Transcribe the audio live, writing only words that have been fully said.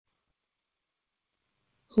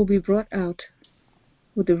will be brought out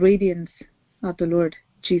with the radiance of the Lord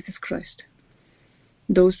Jesus Christ.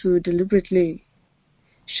 Those who deliberately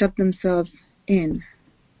shut themselves in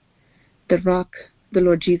the rock, the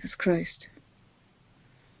Lord Jesus Christ.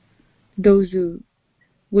 Those who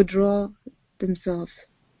withdraw themselves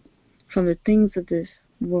from the things of this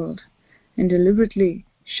world and deliberately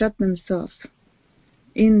shut themselves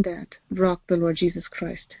in that rock, the Lord Jesus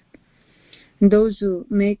Christ. And those who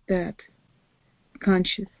make that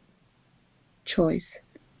conscious choice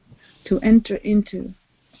to enter into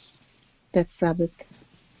that Sabbath,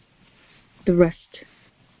 the rest,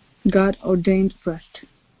 God ordained rest.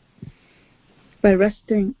 By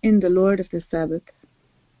resting in the Lord of the Sabbath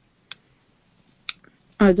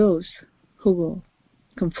are those who will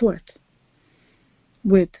come forth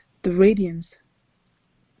with the radiance,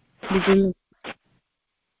 the brilliance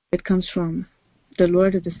that comes from the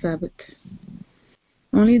Lord of the Sabbath.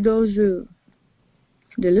 Only those who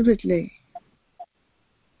deliberately,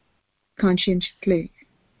 conscientiously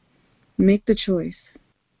make the choice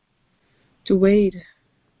to wait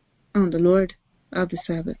on the Lord of the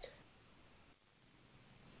Sabbath,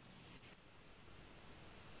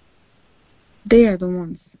 they are the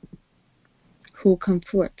ones who come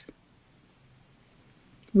forth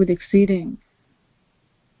with exceeding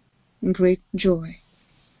great joy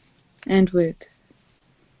and with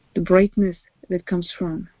the brightness that comes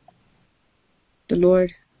from the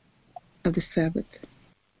Lord of the Sabbath.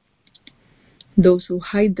 Those who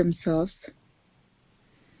hide themselves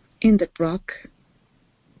in that rock,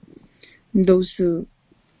 those who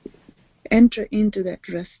enter into that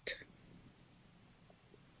rest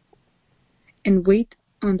and wait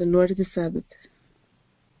on the Lord of the Sabbath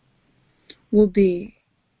will be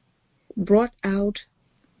brought out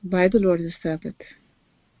by the Lord of the Sabbath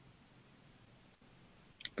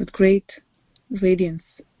with great radiance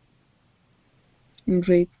and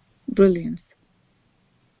great brilliance,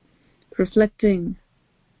 reflecting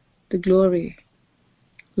the glory,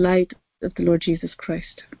 light of the Lord Jesus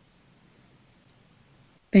Christ.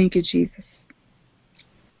 Thank you, Jesus.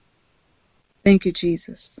 Thank you,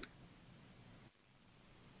 Jesus.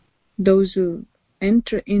 Those who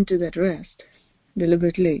enter into that rest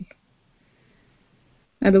deliberately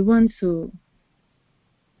are the ones who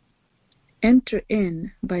enter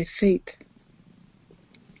in by faith.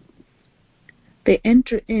 They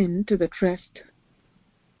enter into that rest,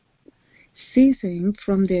 ceasing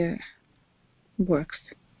from their works,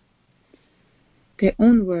 their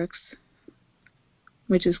own works,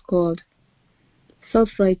 which is called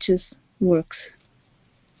self-righteous works.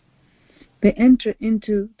 They enter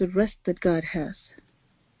into the rest that God has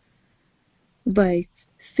by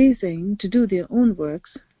ceasing to do their own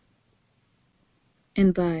works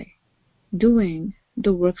and by doing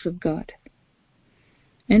the works of God.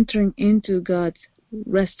 Entering into God's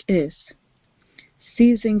rest is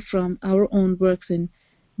ceasing from our own works and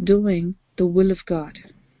doing the will of God.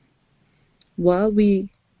 While we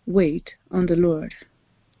wait on the Lord,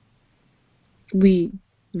 we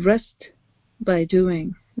rest by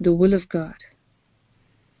doing the will of God,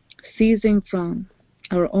 ceasing from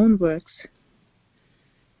our own works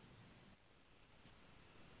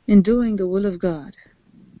and doing the will of God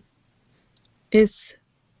is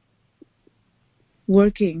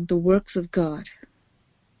working the works of God,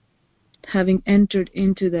 having entered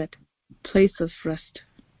into that place of rest.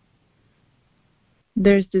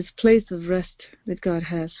 There's this place of rest that God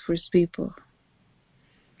has for His people,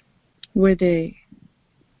 where they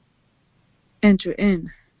enter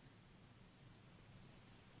in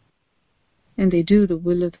and they do the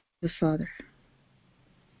will of the Father.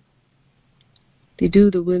 They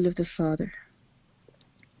do the will of the Father.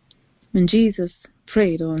 When Jesus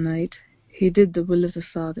prayed all night, He did the will of the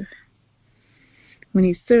Father. When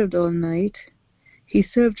He served all night, He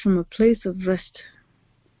served from a place of rest,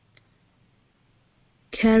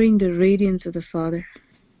 carrying the radiance of the Father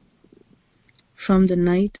from the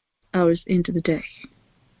night hours into the day.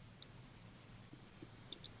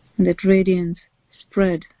 And that radiance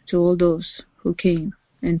spread to all those who came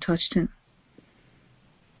and touched Him,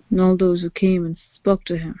 and all those who came and spoke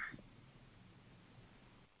to Him,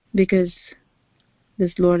 because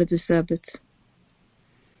this Lord of the Sabbath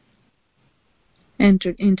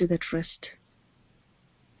entered into that rest,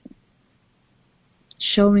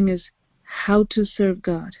 showing us how to serve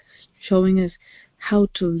God, showing us how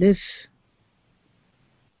to live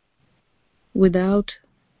without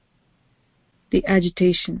the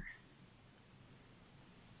agitation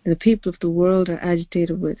the people of the world are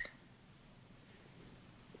agitated with.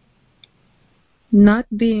 Not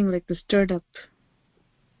being like the stirred up,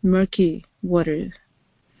 murky water,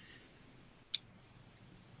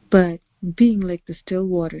 but being like the still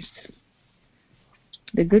waters.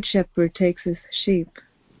 The Good Shepherd takes his sheep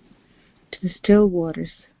to the still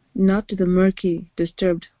waters, not to the murky,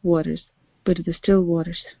 disturbed waters, but to the still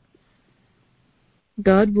waters.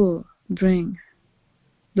 God will bring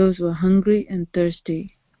those who are hungry and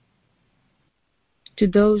thirsty, to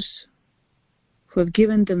those who have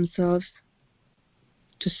given themselves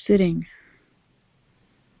to sitting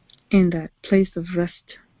in that place of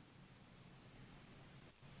rest,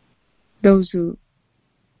 those who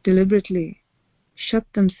deliberately shut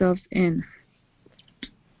themselves in,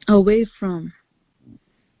 away from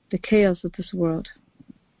the chaos of this world,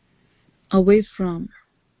 away from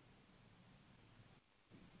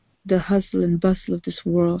the hustle and bustle of this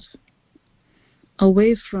world,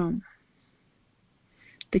 away from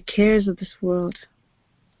the cares of this world,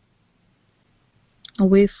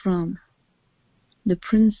 away from the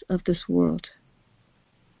prince of this world.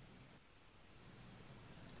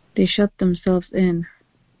 They shut themselves in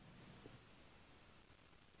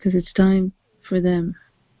because it's time for them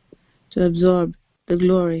to absorb the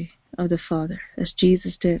glory of the Father, as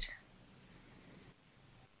Jesus did.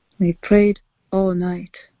 He prayed all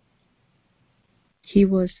night. He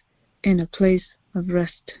was in a place of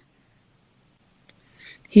rest.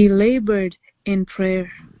 He labored in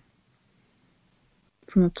prayer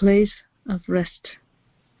from a place of rest.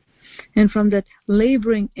 And from that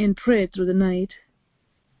laboring in prayer through the night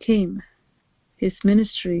came his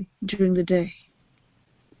ministry during the day,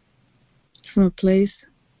 from a place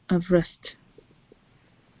of rest.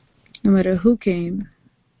 No matter who came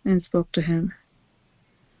and spoke to him,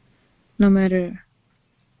 no matter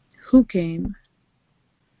who came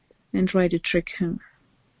and tried to trick him,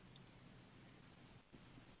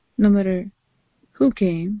 no matter who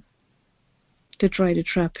came to try to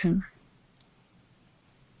trap him,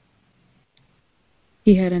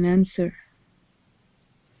 he had an answer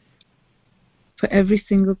for every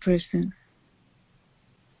single person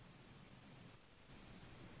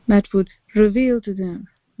that would reveal to them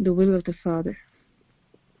the will of the Father.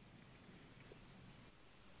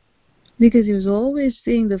 Because he was always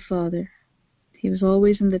seeing the Father. He was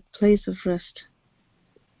always in that place of rest.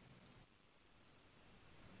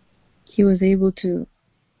 He was able to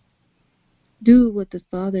do what the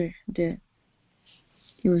Father did.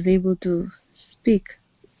 He was able to speak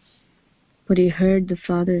what he heard the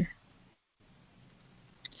Father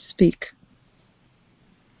speak.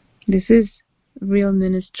 This is real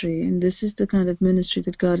ministry, and this is the kind of ministry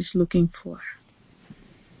that God is looking for.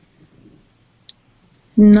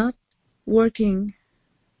 Not working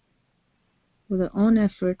with our own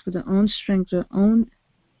effort, with our own strength, with our own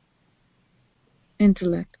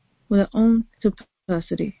intellect, with our own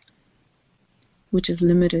capacity, which is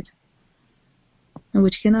limited and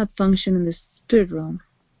which cannot function in the spirit realm,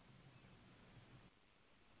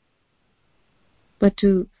 but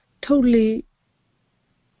to totally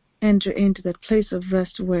enter into that place of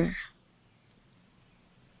rest where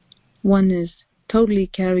one is totally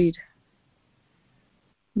carried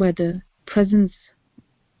by the presence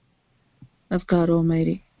of God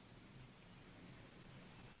Almighty.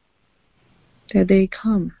 That they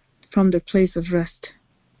come from the place of rest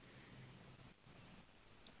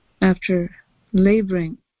after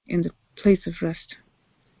laboring in the place of rest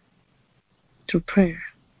through prayer.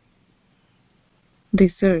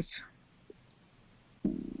 They serve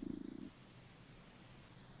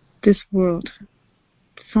this world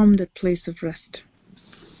from that place of rest.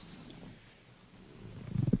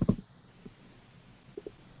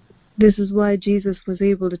 This is why Jesus was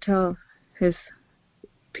able to tell his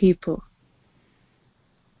people,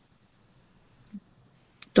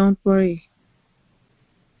 don't worry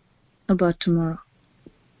about tomorrow.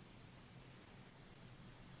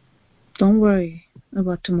 Don't worry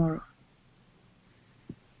about tomorrow.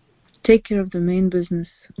 Take care of the main business.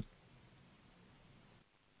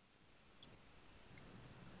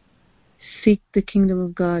 Seek the kingdom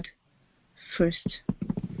of God first.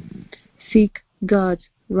 Seek God's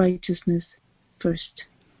righteousness first.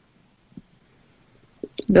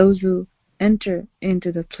 Those who enter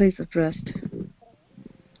into the place of rest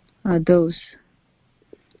are those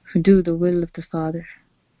who do the will of the Father.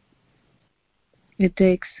 It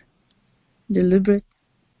takes deliberate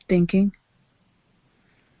thinking.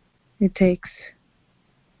 It takes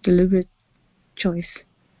deliberate choice.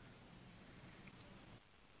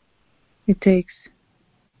 It takes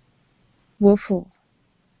willful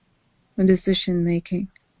decision making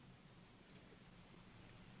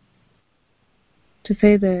to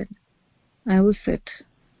say that I will sit.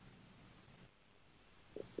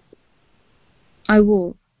 I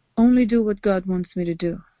will only do what God wants me to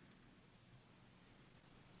do.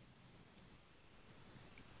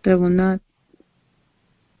 that will not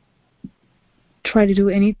try to do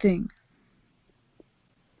anything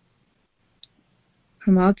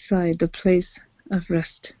from outside the place of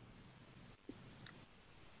rest.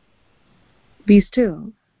 Be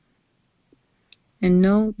still and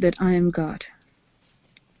know that I am God.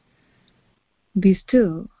 Be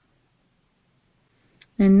still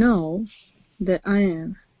and know that I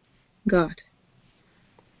am God.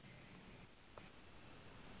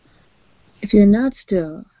 If you're not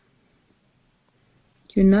still,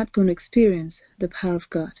 you're not going to experience the power of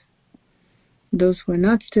God. Those who are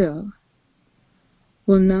not still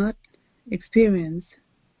will not experience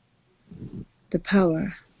the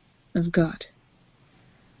power of God.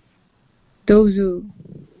 Those who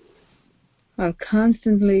are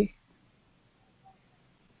constantly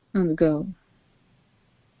on the go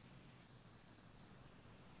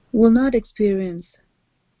will not experience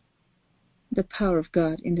the power of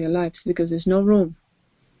God in their lives because there's no room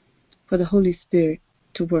for the Holy Spirit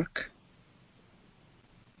to work.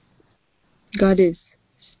 God is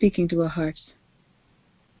speaking to our hearts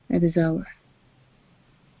at this hour.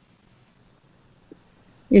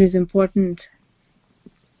 It is important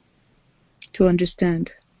to understand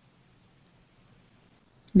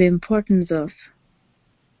the importance of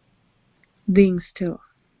being still.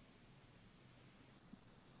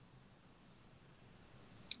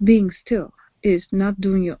 Being still is not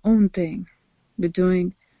doing your own thing, but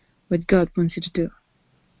doing what God wants you to do.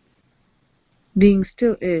 Being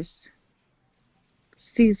still is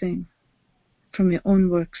ceasing from your own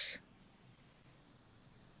works,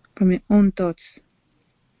 from your own thoughts,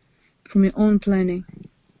 from your own planning,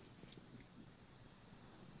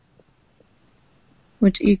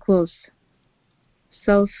 which equals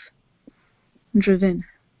self-driven,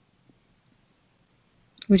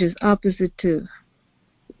 which is opposite to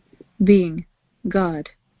being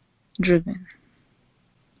God-driven.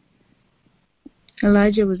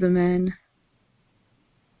 Elijah was a man.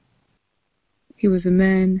 He was a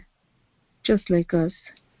man just like us.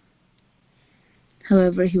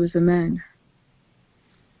 However, he was a man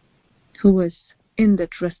who was in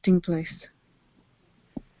that resting place.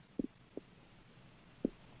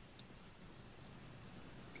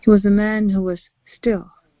 He was a man who was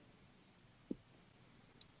still.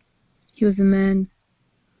 He was a man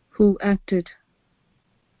who acted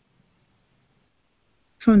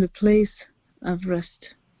from the place of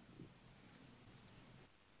rest.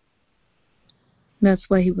 That's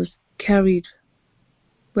why he was carried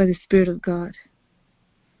by the Spirit of God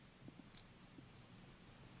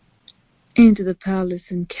into the palace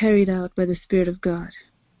and carried out by the Spirit of God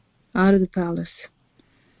out of the palace.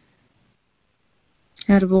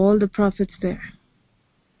 Out of all the prophets there,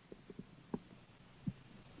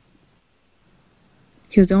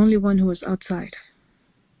 he was the only one who was outside.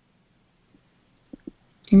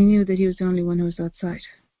 And he knew that he was the only one who was outside.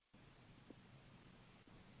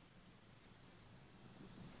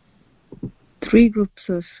 Three groups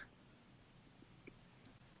of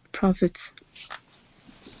prophets.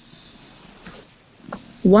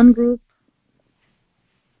 One group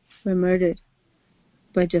were murdered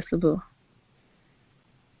by Jezebel.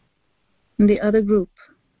 And the other group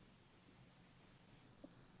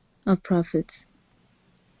of prophets,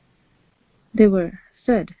 they were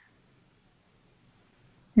fed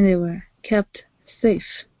and they were kept safe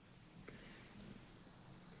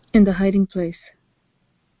in the hiding place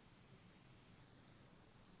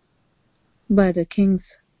by the king's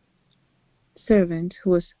servant, who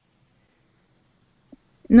was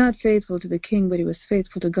not faithful to the king, but he was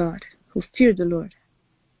faithful to God, who feared the Lord.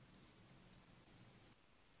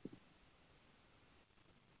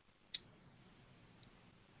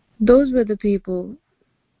 Those were the people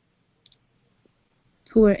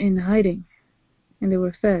who were in hiding and they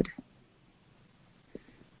were fed.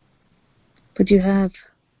 But you have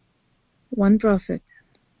one prophet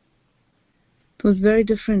who was very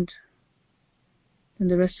different than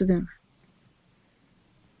the rest of them,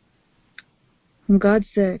 whom God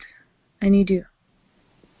said, I need you.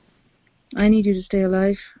 I need you to stay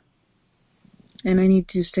alive, and I need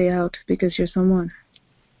you to stay out, because you're someone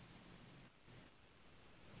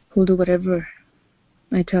who'll do whatever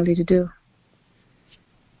I tell you to do.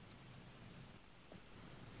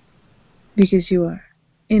 Because you are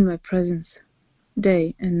in my presence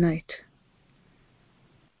day and night.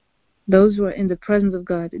 Those who are in the presence of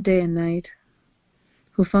God day and night,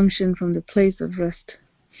 who function from the place of rest,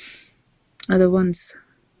 are the ones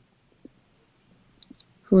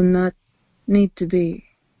who will not need to be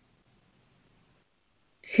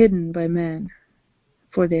hidden by man,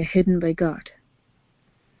 for they're hidden by God.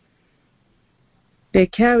 They're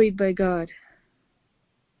carried by God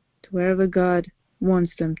to wherever God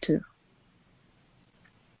wants them to.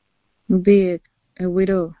 Be it a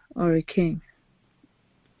widow or a king,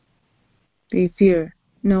 they fear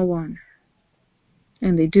no one,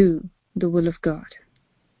 and they do the will of God.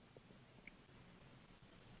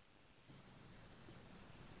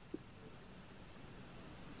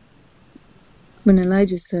 When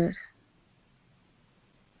Elijah said,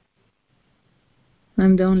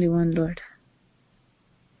 I'm the only one, Lord,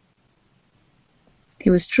 he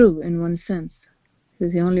was true in one sense. He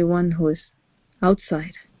was the only one who was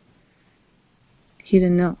outside. He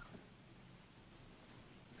didn't know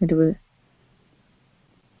that there were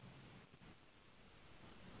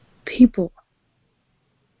people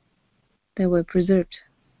that were preserved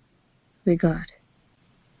by God,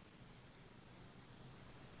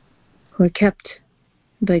 who were kept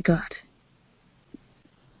by God,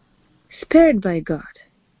 spared by God.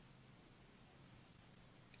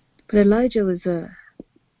 But Elijah was a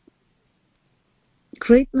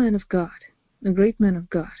great man of God, a great man of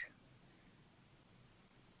God.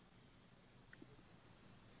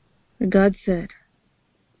 Where God said,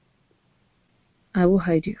 I will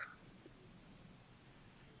hide you.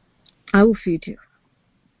 I will feed you.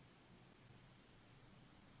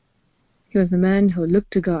 He was the man who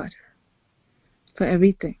looked to God for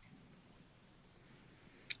everything.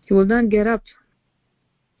 He will not get up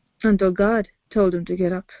until God told him to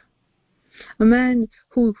get up. A man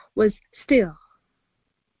who was still.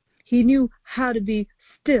 He knew how to be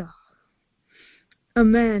still. A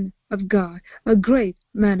man of God, a great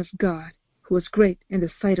man of God, who was great in the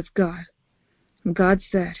sight of God. And God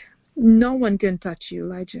said, no one can touch you,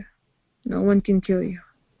 Elijah. No one can kill you.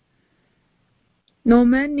 No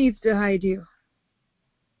man needs to hide you.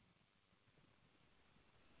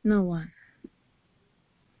 No one.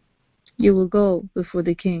 You will go before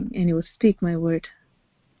the king, and he will speak my word.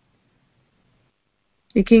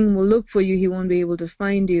 The king will look for you. He won't be able to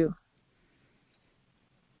find you,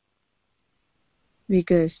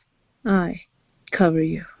 because I cover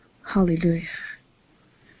you. Hallelujah.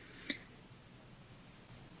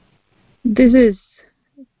 This is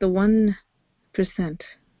the 1%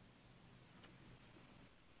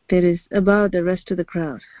 that is above the rest of the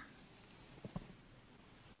crowd.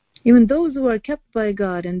 Even those who are kept by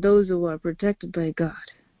God and those who are protected by God,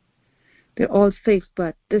 they're all safe,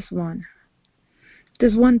 but this 1%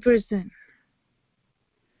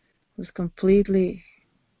 was completely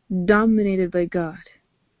dominated by God.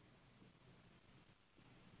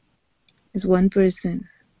 Is 1%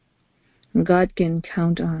 God can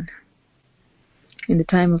count on in the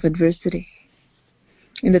time of adversity,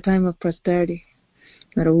 in the time of prosperity,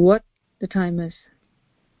 no matter what the time is.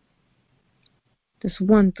 This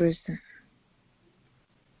 1%,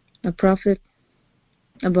 a prophet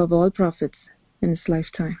above all prophets in his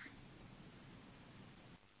lifetime,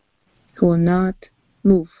 who will not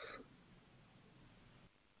move,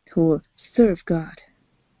 who will serve God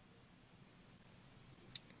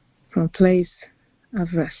from a place of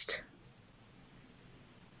rest.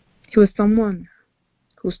 He was someone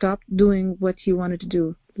who stopped doing what he wanted to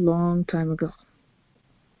do a long time ago.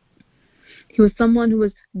 He was someone who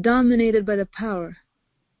was dominated by the power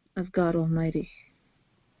of God Almighty.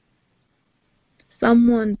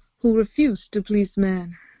 Someone who refused to please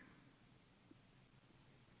man.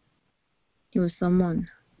 He was someone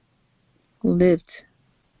who lived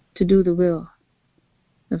to do the will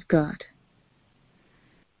of God.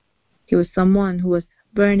 He was someone who was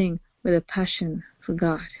burning with a passion for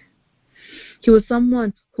God. He was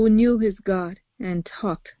someone who knew his God and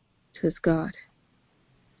talked to his God.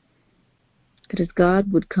 That his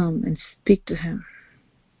God would come and speak to him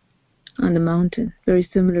on the mountain, very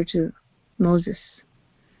similar to Moses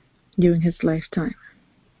during his lifetime.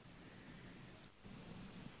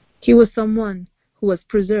 He was someone who was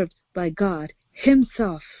preserved by God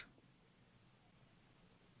himself.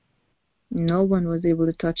 No one was able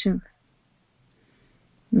to touch him.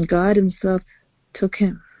 God himself took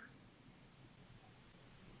him.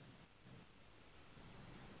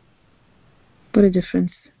 What a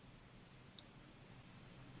difference.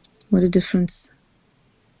 What a difference.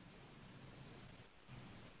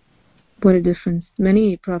 What a difference.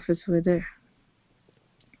 Many prophets were there.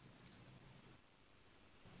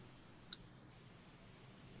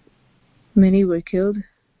 Many were killed.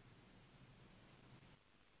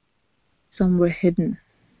 Some were hidden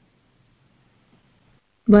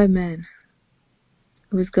by man.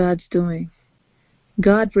 It was God's doing.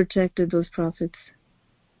 God protected those prophets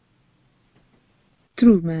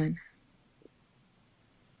through man.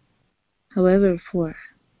 However, for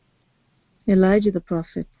Elijah the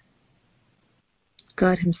prophet,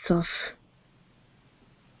 God himself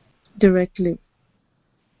directly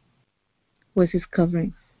was his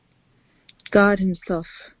covering. God himself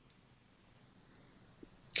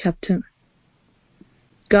kept him.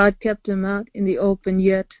 God kept him out in the open,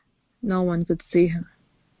 yet no one could see him.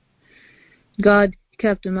 God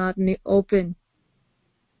kept him out in the open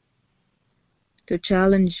to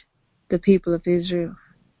challenge the people of Israel,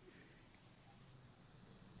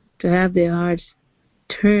 to have their hearts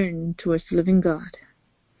turned towards the living God.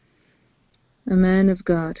 A man of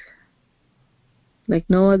God, like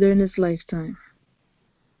no other in his lifetime.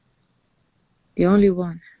 The only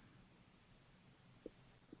one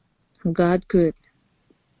who God could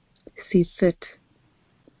see fit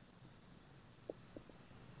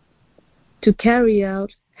to carry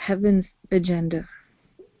out heaven's agenda,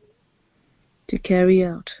 to carry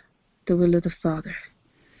out the will of the Father,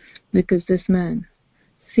 because this man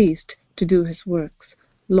ceased to do his works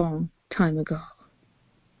long time ago.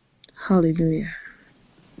 Hallelujah.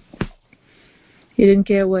 He didn't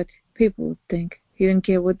care what people would think. He didn't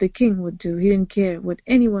care what the king would do. He didn't care what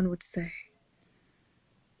anyone would say.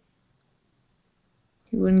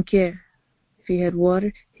 He wouldn't care. If he had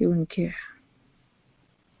water, he wouldn't care.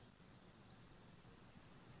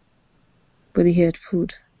 But he had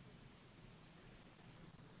food.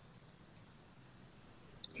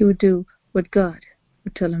 He would do what God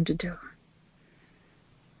would tell him to do.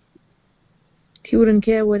 He wouldn't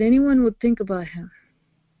care what anyone would think about him.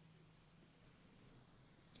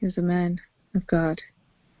 He was a man of God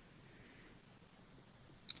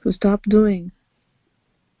who stopped doing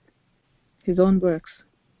his own works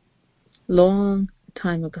long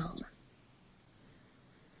time ago,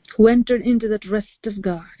 who entered into that rest of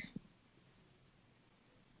God,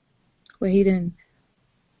 where he didn't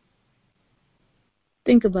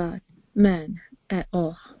think about man at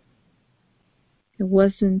all. It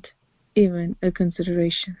wasn't even a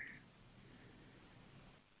consideration.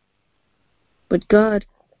 But God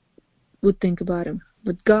would think about him,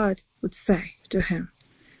 what God would say to him.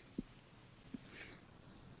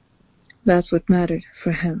 That's what mattered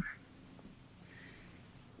for him.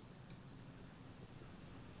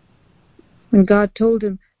 When God told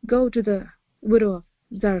him, go to the widow of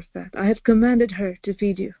Zarephath, I have commanded her to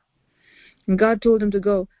feed you. And God told him to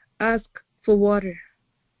go ask for water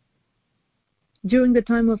during the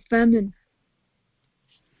time of famine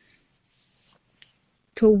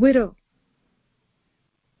to a widow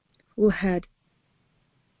who had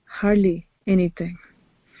hardly anything.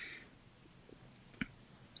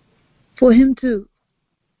 For him to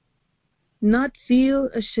not feel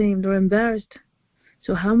ashamed or embarrassed.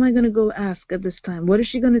 So how am I going to go ask at this time? What is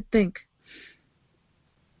she going to think?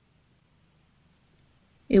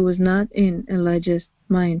 It was not in Elijah's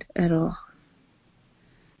mind at all.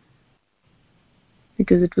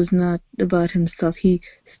 Because it was not about himself. He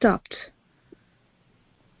stopped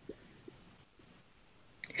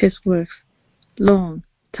his works long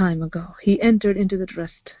time ago. He entered into that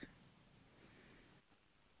rest.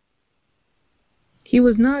 He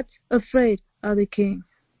was not afraid of the king.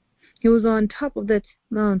 He was on top of that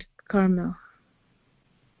Mount Carmel,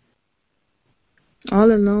 all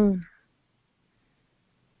alone,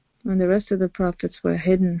 when the rest of the prophets were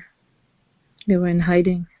hidden. They were in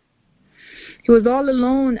hiding. He was all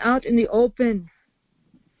alone out in the open,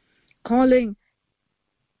 calling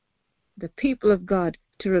the people of God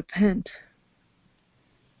to repent.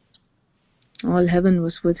 All heaven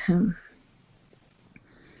was with him.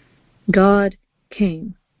 God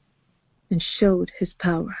came and showed his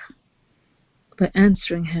power by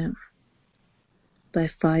answering him by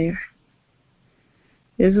fire.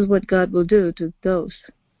 This is what God will do to those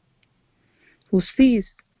who cease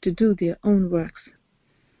to do their own works.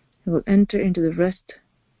 They will enter into the rest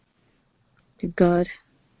that God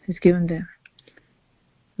has given them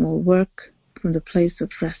and will work from the place of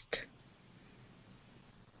rest.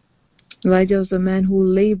 Elijah was a man who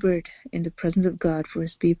labored in the presence of God for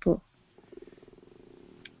his people.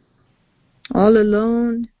 All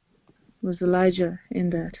alone was Elijah in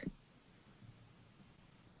that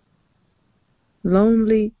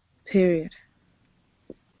lonely period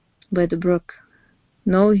by the brook.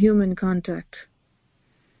 No human contact.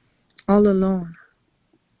 All alone.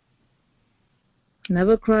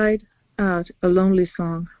 Never cried out a lonely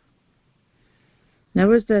song.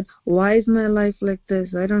 Never said, why is my life like this?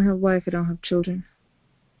 I don't have a wife, I don't have children.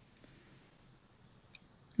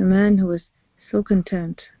 A man who was so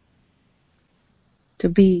content to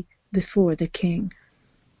be before the king,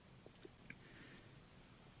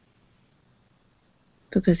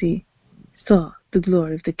 because he saw the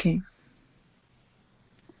glory of the king.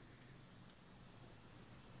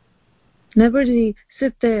 Never did he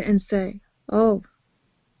sit there and say, oh,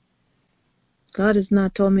 God has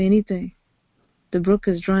not told me anything. The brook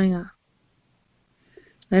is drying up.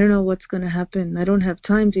 I don't know what's going to happen. I don't have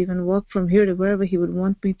time to even walk from here to wherever He would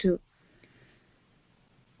want me to.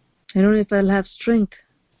 I don't know if I'll have strength.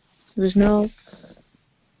 There's no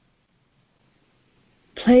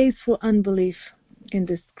place for unbelief in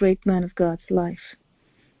this great man of God's life.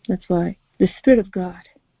 That's why the Spirit of God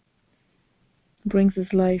brings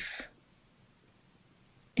His life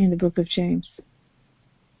in the book of James.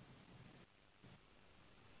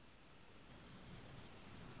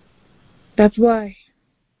 That's why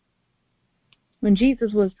when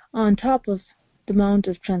Jesus was on top of the Mount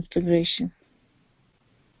of Transfiguration,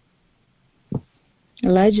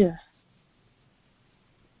 Elijah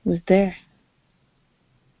was there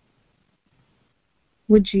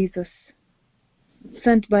with Jesus,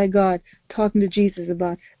 sent by God, talking to Jesus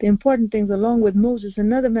about the important things, along with Moses,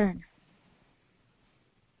 another man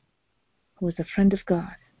who was a friend of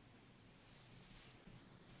God.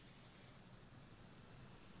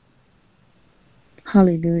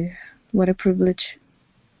 Hallelujah. What a privilege.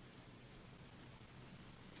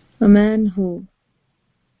 A man who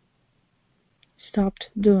stopped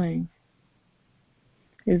doing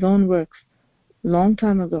his own works a long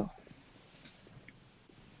time ago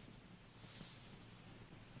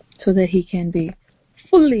so that he can be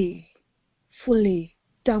fully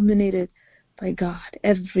dominated by God.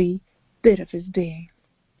 Every bit of his being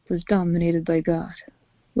was dominated by God.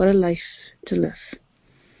 What a life to live.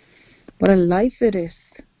 What a life it is.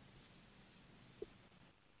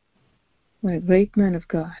 What a great man of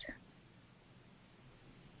God.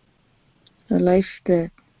 A life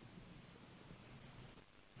that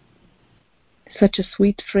is such a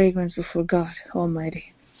sweet fragrance before God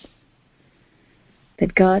Almighty.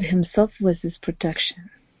 That God Himself was His protection.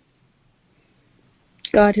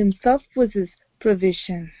 God Himself was His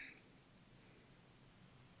provision.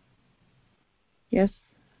 Yes,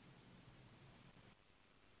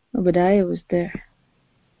 Obadiah was there,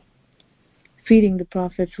 feeding the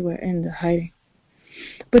prophets who were in the hiding.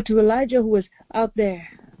 But to Elijah, who was out there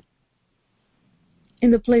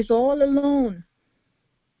in the place all alone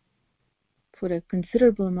for a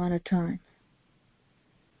considerable amount of time,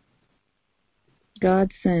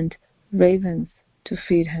 God sent ravens to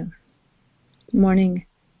feed him, morning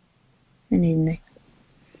and evening,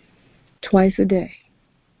 twice a day.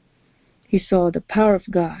 He saw the power of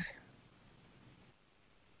God,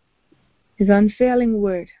 His unfailing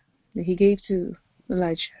word that He gave to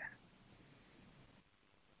Elijah.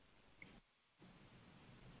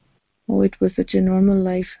 Oh, it was such a normal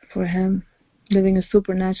life for him. Living a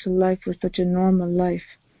supernatural life was such a normal life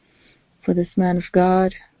for this man of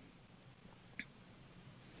God.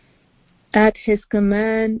 At His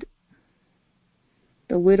command,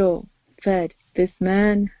 the widow fed this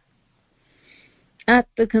man. At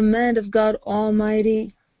the command of God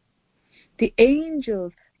Almighty, the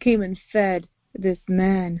angels came and fed this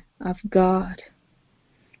man of God.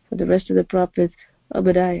 For the rest of the prophets,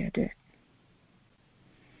 Obadiah did.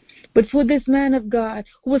 But for this man of God,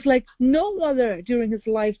 who was like no other during his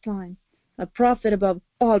lifetime, a prophet above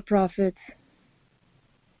all prophets,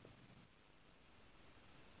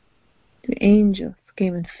 the angels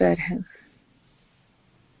came and fed him.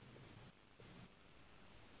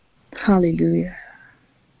 Hallelujah.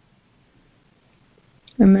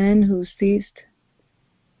 A man who ceased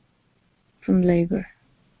from labor,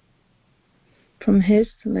 from his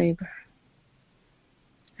labor,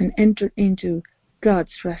 and entered into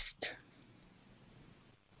God's rest.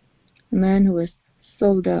 A man who was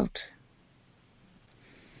sold out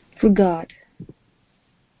for God,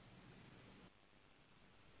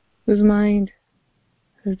 whose mind,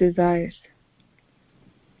 whose desires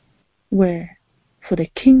were for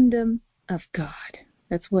the kingdom of God.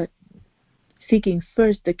 That's what seeking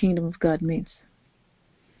first the kingdom of God means.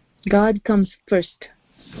 God comes first.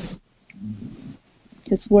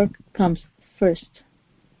 His work comes first.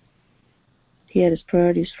 He had his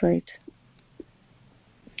priorities right.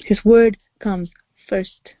 His word comes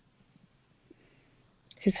first.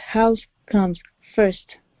 His house comes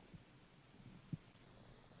first.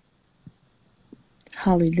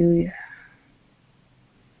 Hallelujah.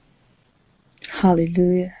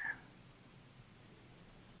 Hallelujah.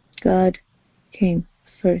 God came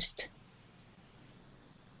first.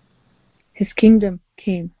 His kingdom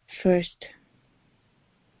came first.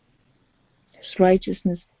 His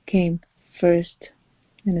righteousness came first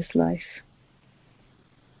in his life.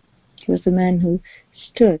 He was the man who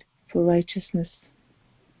stood for righteousness,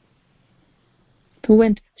 who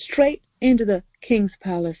went straight into the king's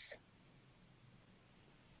palace,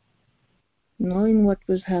 knowing what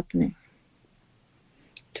was happening,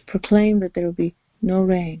 to proclaim that there will be no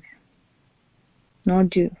rain, nor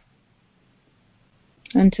dew,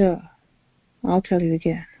 until I'll tell you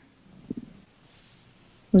again,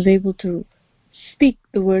 was able to speak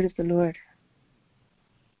the word of the Lord.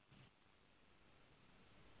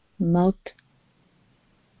 Mouthpiece,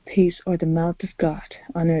 or the mouth of God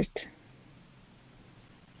on earth.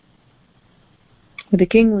 But the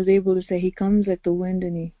king was able to say, he comes like the wind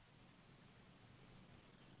and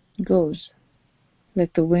he goes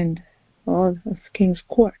like the wind. All of the king's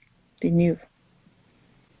court, they knew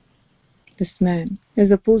this man,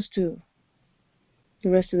 as opposed to the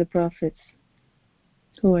rest of the prophets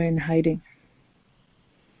who were in hiding.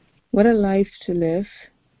 What a life to live.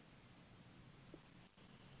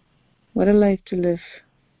 What a life to live.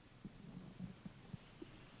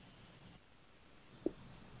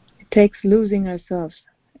 It takes losing ourselves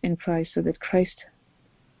in Christ so that Christ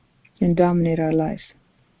can dominate our lives.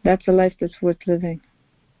 That's a life that's worth living.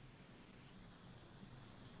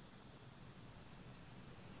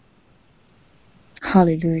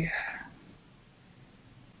 Hallelujah.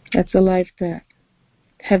 That's a life that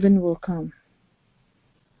heaven will come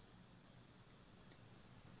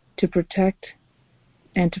to protect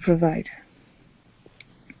and to provide.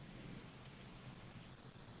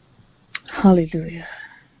 Hallelujah.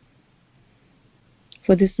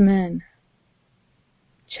 For this man,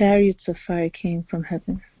 chariots of fire came from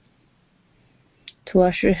heaven to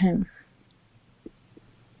usher him.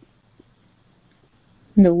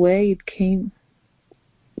 And the way it came,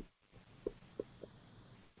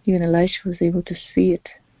 even Elisha was able to see it.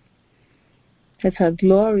 That's how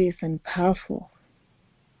glorious and powerful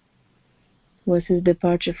was his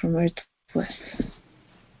departure from earth was.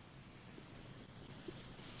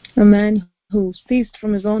 A man who ceased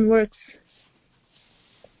from his own works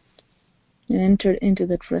and entered into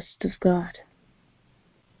the rest of God.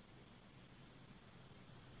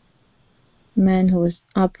 A man who was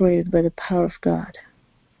operated by the power of God.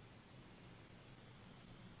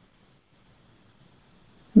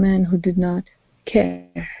 A man who did not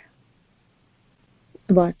care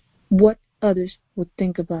about what others would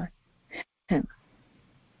think about him.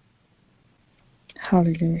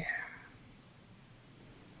 Hallelujah.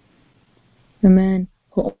 A man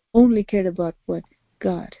who only cared about what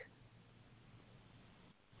God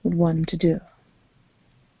would want him to do.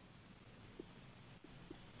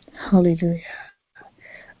 Hallelujah.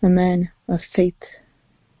 A man of faith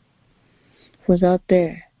was out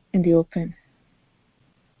there in the open,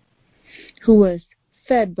 who was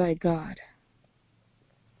fed by God.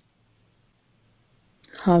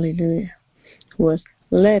 Hallelujah. Who was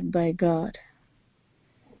led by God.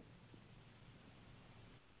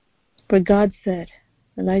 For God said,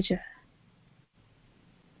 Elijah,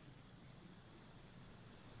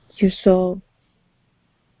 you're so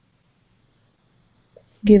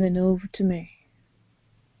given over to me.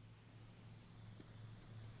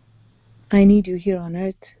 I need you here on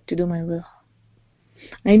earth to do my will.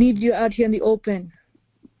 I need you out here in the open.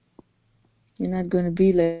 You're not going to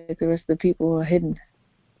be like the rest of the people who are hidden.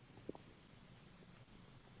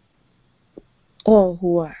 All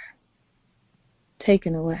who are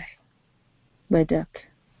taken away by death.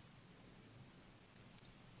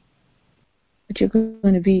 But you're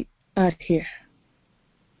going to be out here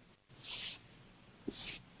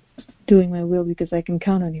doing my will because I can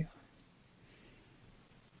count on you.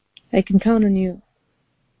 I can count on you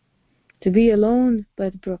to be alone by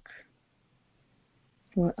the brook,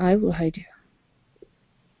 where I will hide you,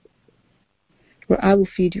 where I will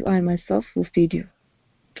feed you. I myself will feed you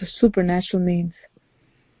through supernatural means.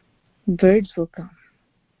 Birds will come.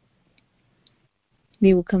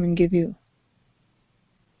 They will come and give you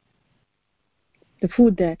the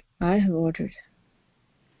food that I have ordered.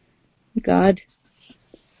 God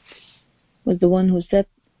was the one who set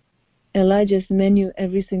Elijah's menu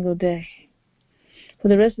every single day. For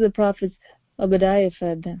the rest of the prophets, Obadiah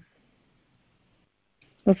fed them.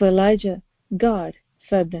 But for Elijah, God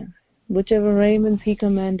fed them. Whichever raiments he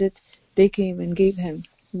commanded, they came and gave him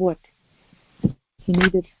what he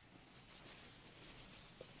needed.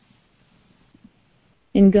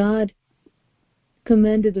 And God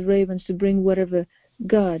commanded the ravens to bring whatever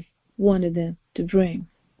God wanted them to bring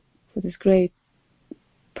for this great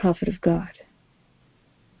prophet of God.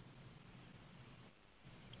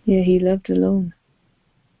 Yeah, he left alone.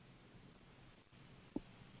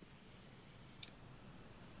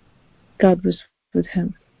 God was with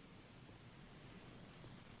him.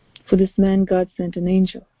 For this man, God sent an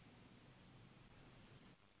angel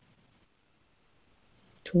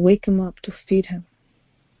to wake him up, to feed him,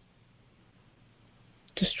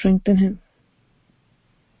 to strengthen him,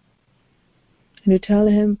 and to tell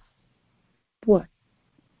him what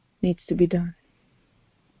needs to be done.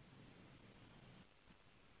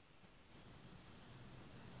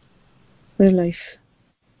 What a life.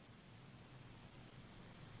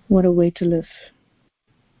 What a way to live.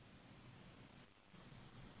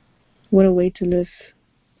 What a way to live.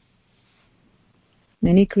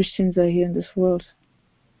 Many Christians are here in this world.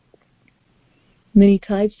 Many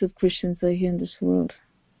types of Christians are here in this world.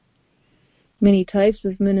 Many types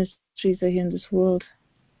of ministries are here in this world.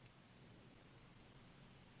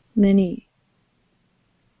 Many.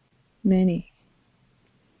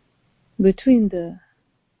 Between the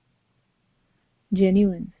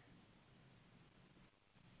genuine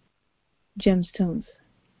gemstones,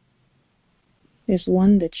 there's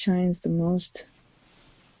one that shines the most.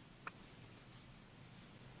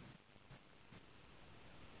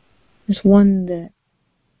 There's one that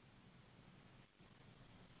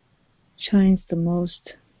shines the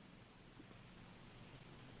most.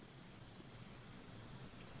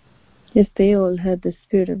 If they all had the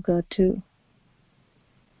Spirit of God too,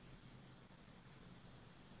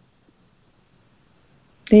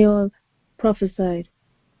 they all prophesied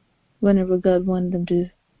whenever God wanted them to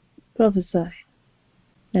prophesy.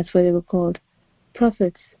 That's why they were called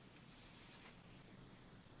prophets.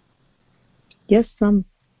 Yes, some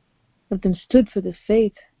of them stood for the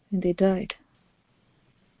faith and they died.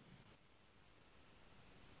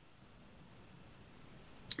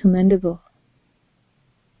 Commendable.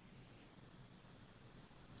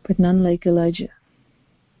 But none like Elijah.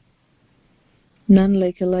 None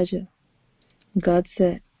like Elijah. God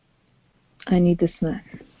said, I need this man.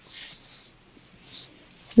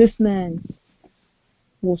 This man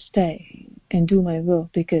will stay and do my will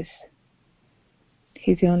because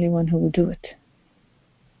he's the only one who will do it.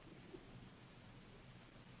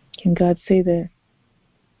 Can God say that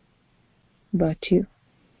about you?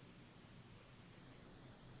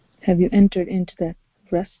 Have you entered into that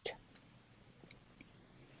rest?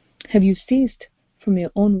 Have you ceased from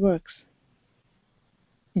your own works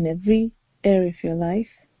in every area of your life?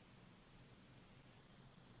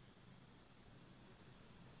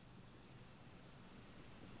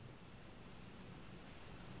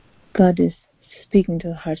 God is speaking to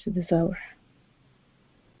the hearts of this hour.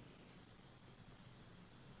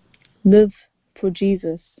 Live for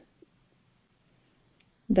Jesus.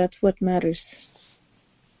 That's what matters.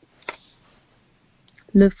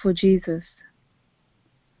 Live for Jesus.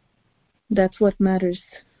 That's what matters.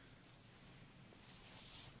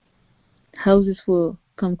 Houses will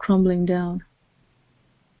come crumbling down.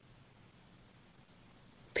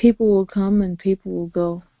 People will come and people will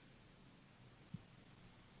go.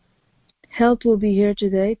 Health will be here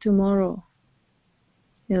today, tomorrow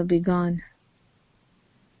it'll be gone.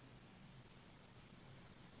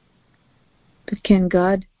 But can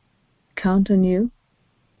God count on you?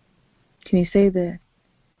 Can you say that?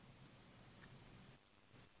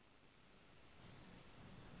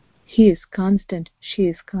 He is constant. She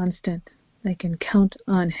is constant. I can count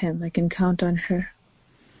on him. I can count on her.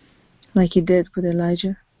 Like he did with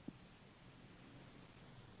Elijah.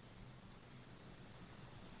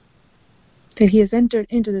 That he has entered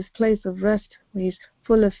into this place of rest where he's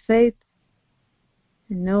full of faith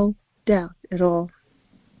and no doubt at all.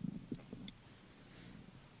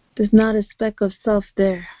 There's not a speck of self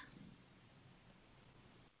there.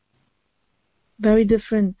 Very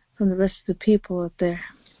different from the rest of the people out there.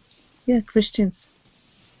 Yeah, Christians.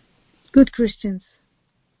 Good Christians.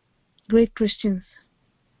 Great Christians.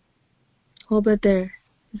 Oh, but there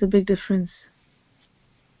is a big difference.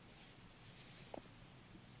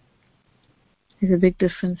 There's a big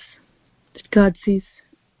difference that God sees.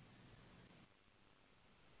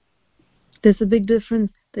 There's a big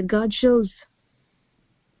difference that God shows.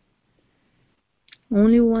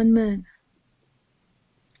 Only one man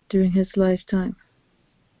during his lifetime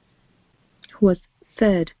who was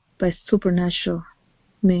fed by supernatural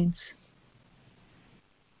means,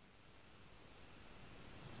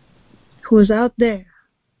 who was out there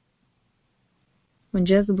when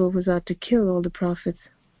Jezebel was out to kill all the prophets.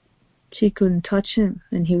 She couldn't touch him,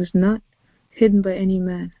 and he was not hidden by any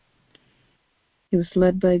man. He was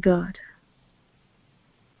led by God.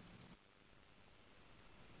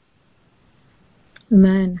 A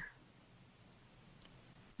man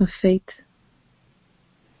of faith.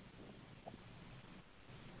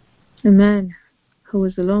 A man who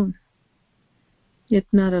was alone, yet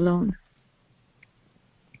not alone.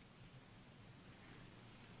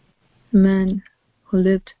 A man who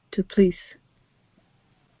lived to please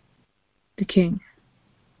the King,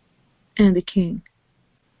 and the King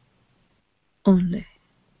only.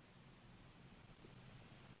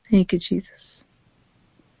 Thank you, Jesus.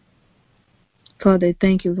 Father, I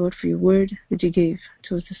thank you, Lord, for your word that you gave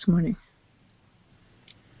to us this morning.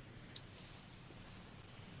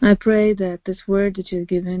 I pray that this word that you've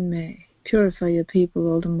given may Purify your people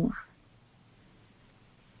all the more.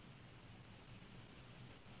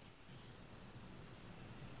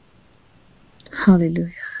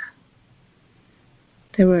 Hallelujah.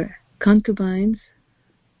 There were concubines.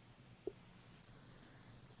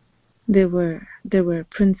 There were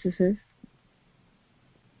princesses.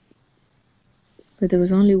 But there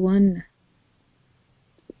was only one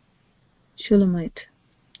Shulamite.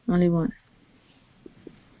 Only one.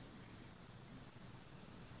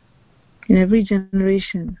 In every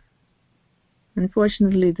generation,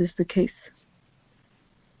 unfortunately, this is the case.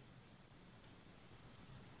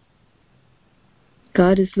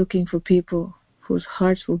 God is looking for people whose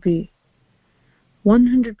hearts will be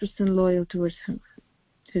 100% loyal towards Him.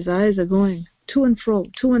 His eyes are going to and fro,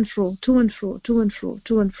 to and fro, to and fro, to and fro,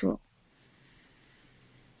 to and fro,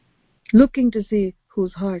 looking to see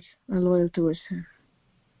whose hearts are loyal towards Him.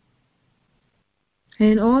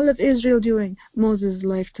 And in all of Israel during Moses'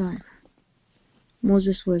 lifetime,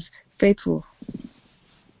 Moses was faithful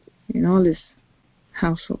in all his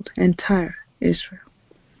household, entire Israel.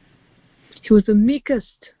 He was the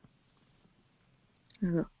meekest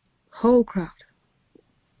of the whole crowd.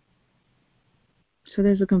 So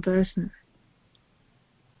there's a comparison.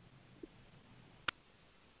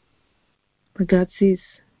 But God sees,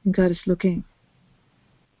 and God is looking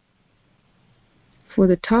for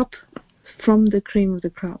the top from the cream of the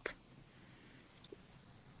crop.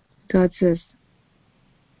 God says,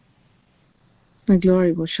 my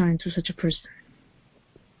glory will shine through such a person.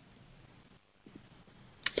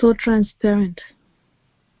 So transparent.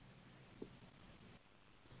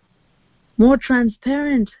 More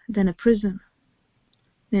transparent than a prism.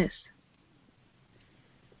 Yes.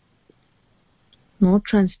 More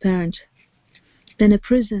transparent than a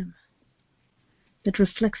prism that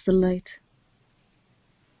reflects the light.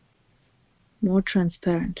 More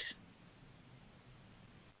transparent.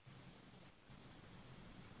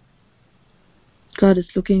 God is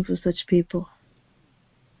looking for such people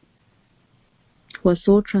who are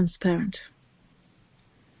so transparent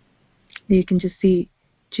that you can just see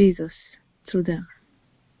Jesus through them.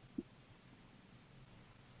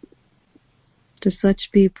 To such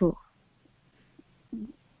people,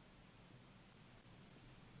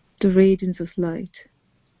 the radiance of light,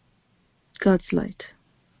 God's light,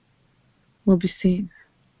 will be seen.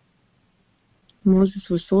 Moses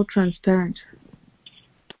was so transparent.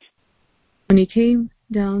 When he came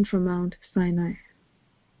down from Mount Sinai,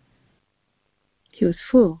 he was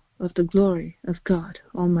full of the glory of God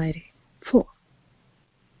Almighty. Full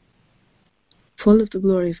of the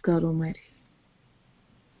glory of God Almighty.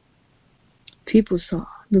 People saw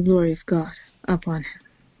the glory of God upon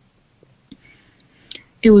him.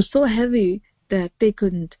 It was so heavy that they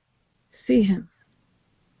couldn't see him.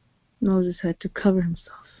 Moses had to cover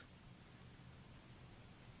himself.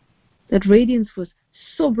 That radiance was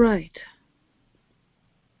so bright,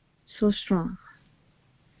 so strong,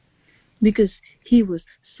 because he was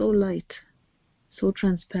so light, so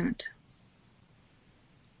transparent.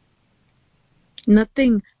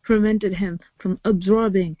 Nothing prevented him from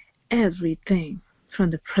absorbing everything from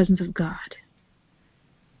the presence of God.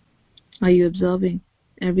 Are you absorbing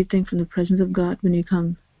everything from the presence of God when you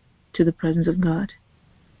come to the presence of God?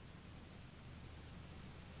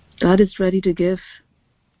 God is ready to give.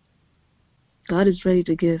 God is ready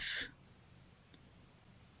to give.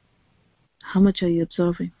 How much are you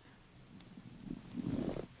absorbing?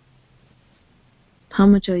 How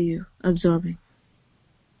much are you absorbing?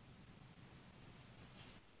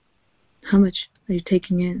 How much are you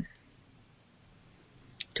taking in?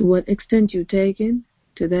 To what extent you take in,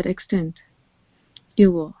 to that extent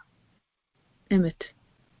you will emit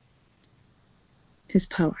His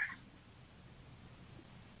power.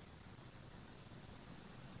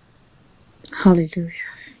 Hallelujah.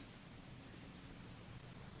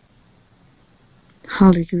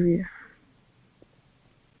 Hallelujah.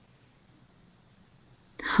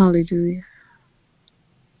 Hallelujah.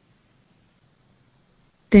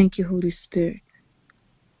 Thank you, Holy Spirit.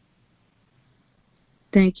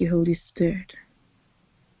 Thank you, Holy Spirit.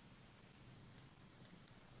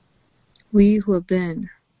 We who have been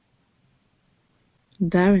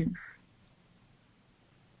barren,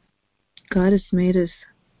 God has made us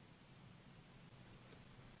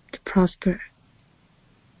to prosper.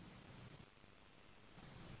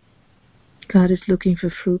 God is looking for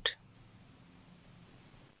fruit.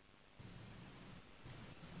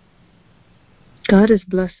 God has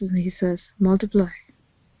blessed us and He says, multiply.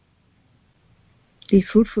 Be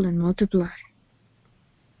fruitful and multiply.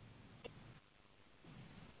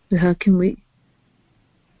 But how can we?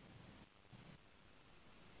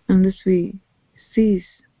 Unless we cease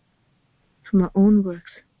from our own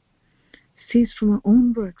works cease from our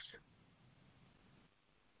own works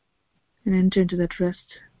and enter into that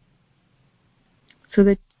rest, so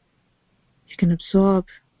that you can absorb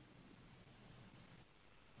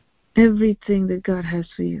everything that God has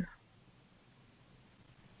for you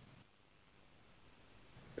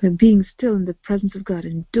by being still in the presence of God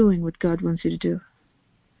and doing what God wants you to do.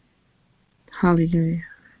 Hallelujah.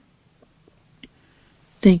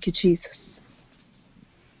 Thank you, Jesus.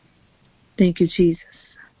 Thank you, Jesus.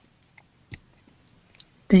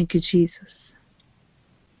 Thank you, Jesus.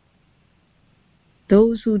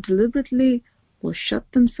 Those who deliberately will shut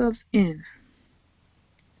themselves in,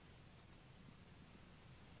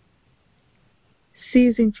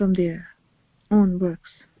 ceasing from their own works,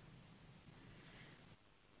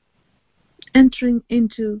 entering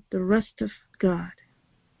into the rest of God,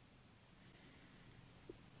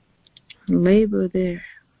 labor there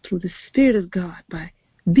through the Spirit of God by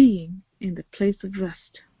being in the place of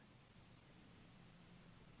rest,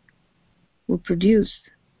 will produce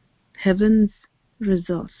heaven's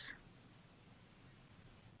results.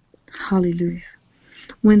 Hallelujah.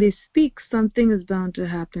 When they speak, something is bound to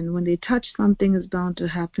happen. When they touch, something is bound to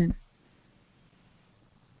happen.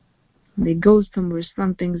 When they go somewhere,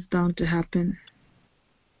 something is bound to happen.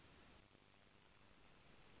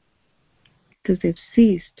 Because they've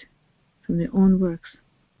ceased from their own works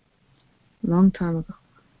a long time ago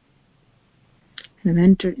and have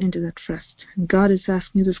entered into that rest. And God is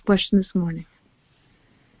asking you this question this morning.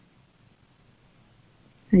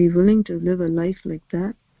 Are you willing to live a life like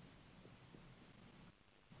that?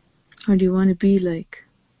 Or do you want to be like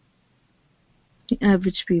the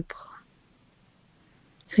average people,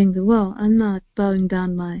 saying that, well, I'm not bowing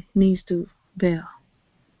down my knees to Baal,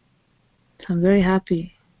 so I'm very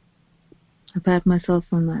happy. I pat myself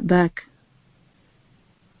on my back,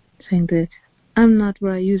 saying that I'm not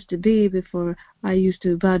where I used to be before I used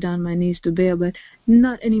to bow down my knees to Baal, but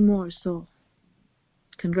not anymore, so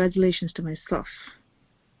congratulations to myself.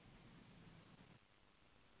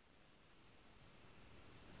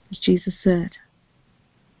 As Jesus said,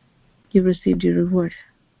 you received your reward.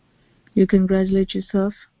 You congratulate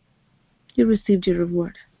yourself, you received your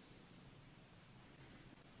reward.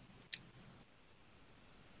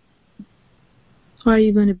 Or are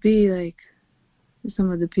you going to be like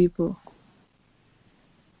some of the people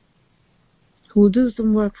who will do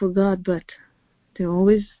some work for God, but they're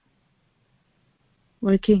always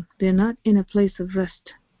working? They're not in a place of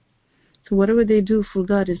rest. So whatever they do for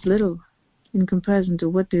God is little in comparison to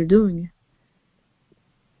what they're doing,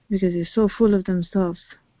 because they're so full of themselves.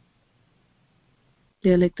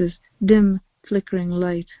 They're like this dim, flickering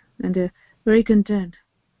light, and they're very content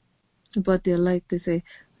about their light. They say,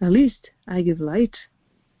 at least I give light.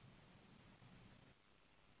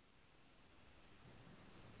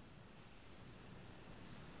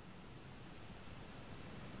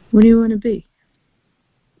 What do you want to be?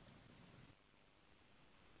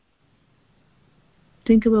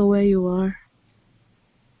 Think about where you are.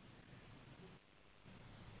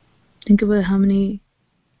 Think about how many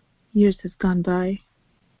years have gone by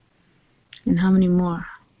and how many more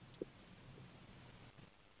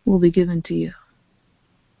will be given to you.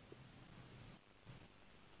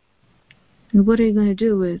 And what are you going to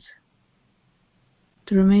do with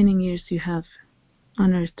the remaining years you have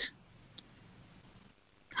on earth?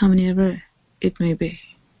 How many ever it may be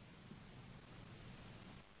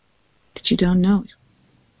that you don't know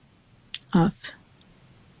of.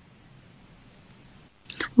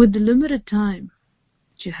 With the limited time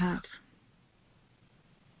that you have,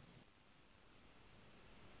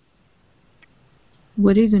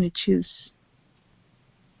 what are you going to choose?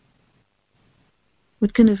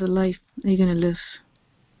 What kind of a life are you going to live?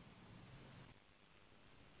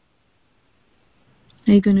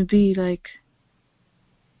 Are you going to be like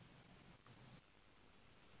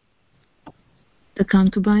the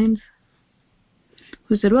concubines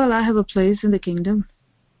who said, well, I have a place in the kingdom.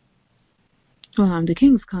 Well, I'm the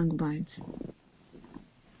king's concubines.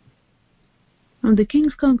 I'm the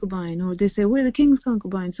king's concubine. Or they say, we're the king's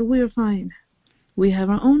concubine, so we're fine. We have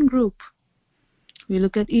our own group. We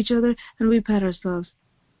look at each other and we pat ourselves.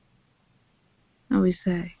 And we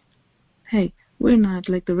say, hey, we're not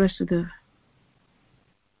like the rest of the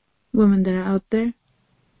women that are out there.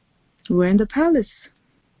 We're in the palace.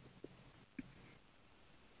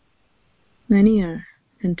 Many are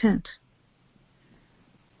content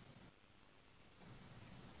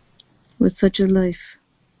with such a life.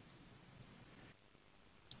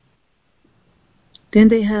 Then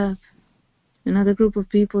they have another group of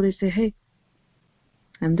people. They say, hey,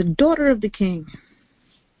 I'm the daughter of the king.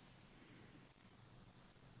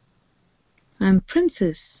 I'm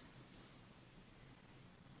princess.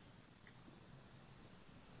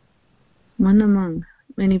 One among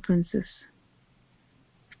many princes.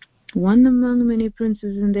 One among many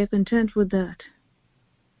princes, and they're content with that.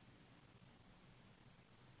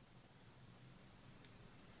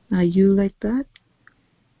 Are you like that?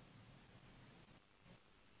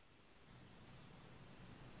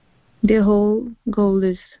 Their whole goal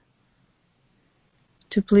is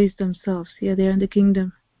to please themselves. Yeah, they're in the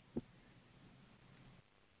kingdom.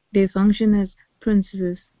 They function as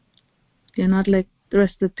princes. They're not like the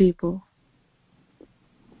rest of the people.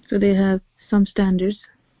 So they have some standards.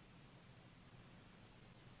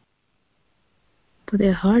 But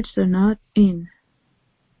their hearts are not in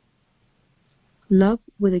love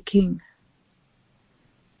with the king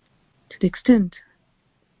to the extent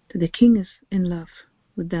that the king is in love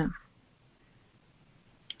with them.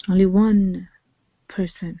 Only one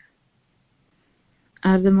person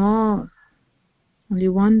out of them all, only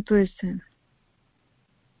one person,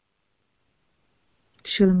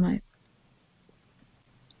 Shulamite.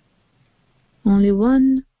 Only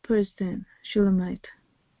one person, Shulamite.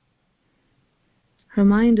 Her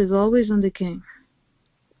mind is always on the king.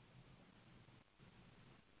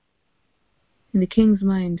 And the king's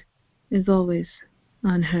mind is always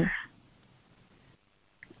on her.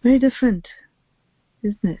 Very different,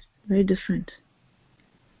 isn't it? Very different.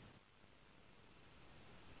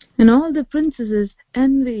 And all the princesses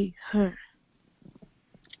envy her.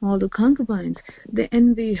 All the concubines, they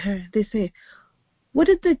envy her. They say, what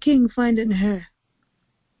did the king find in her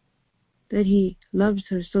that he loves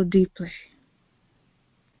her so deeply?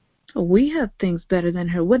 Oh, we have things better than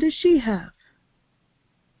her. What does she have?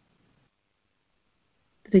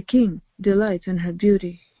 The king delights in her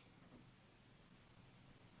beauty.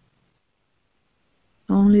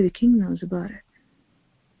 Only the king knows about it.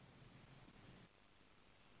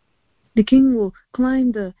 The king will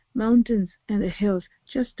climb the mountains and the hills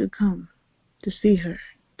just to come to see her,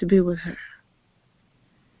 to be with her.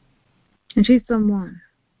 And she's someone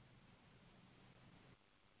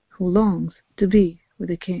who longs to be with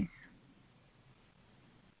the king.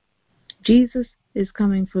 Jesus is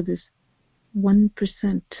coming for this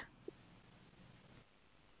 1%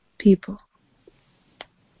 people,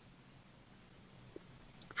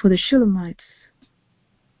 for the Shulamites,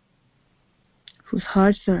 whose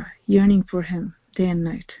hearts are yearning for him day and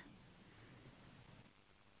night.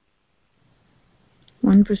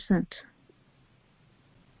 1%.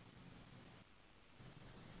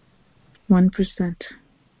 1%.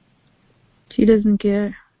 She doesn't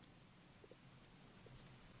care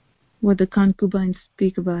what the concubines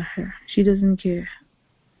speak about her. She doesn't care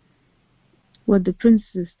what the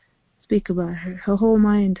princes speak about her. Her whole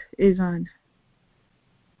mind is on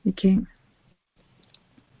the king.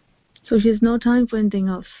 So she has no time for anything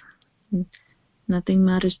else. Nothing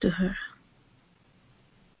matters to her.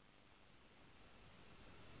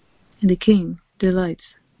 And the king delights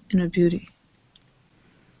in her beauty.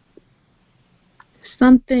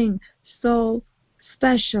 Something so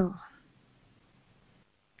special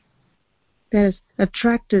that has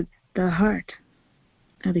attracted the heart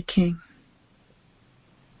of the king.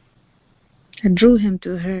 It drew him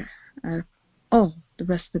to her out of all the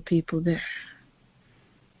rest of the people there.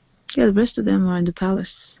 Yeah, the rest of them are in the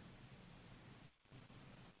palace.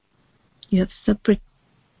 You have separate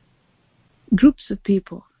groups of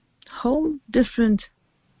people, whole different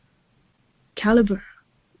caliber.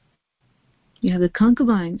 You have the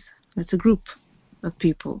concubines, that's a group of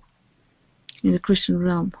people in the Christian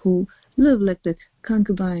realm who live like the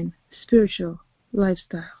concubine spiritual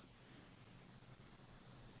lifestyle.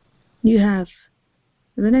 You have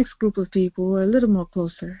the next group of people who are a little more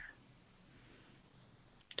closer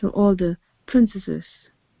to all the princesses,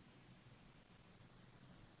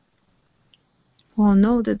 who all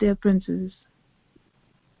know that they're princesses.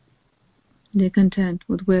 They're content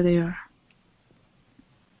with where they are.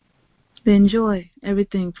 They enjoy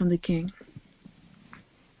everything from the king.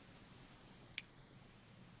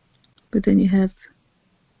 But then you have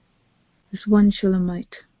this one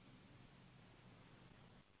Shulamite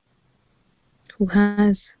who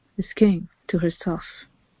has this king to herself.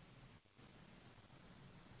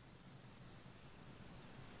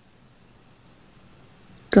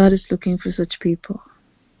 God is looking for such people,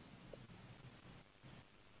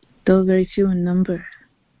 though very few in number.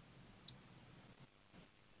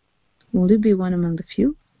 Will you be one among the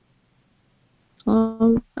few?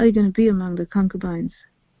 Or are you going to be among the concubines?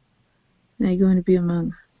 Are you going to be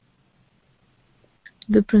among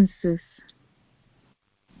the princes?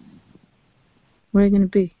 Where are you going to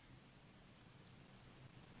be?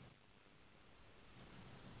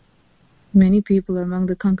 Many people are among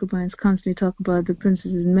the concubines constantly talk about the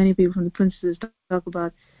princesses, and many people from the princesses talk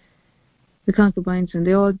about the concubines, and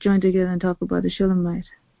they all join together and talk about the Shulamite.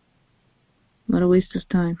 What a waste of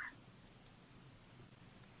time.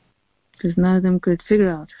 Because none of them could figure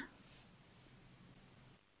out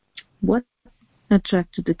what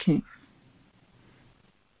attracted the king.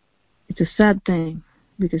 It's a sad thing,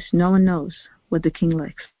 because no one knows what the king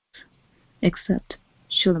likes, except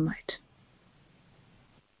Shulamite.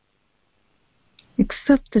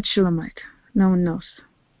 Except that Shulamite, no one knows,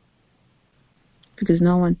 because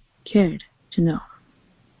no one cared to know.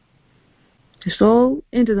 They're so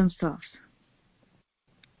into themselves.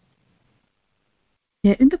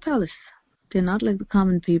 They're in the palace. They're not like the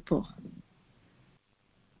common people.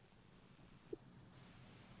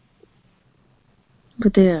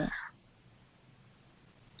 But they are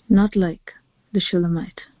not like the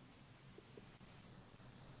Shulamite.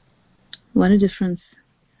 What a difference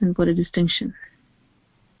and what a distinction.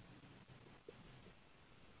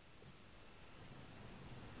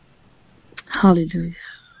 Hallelujah.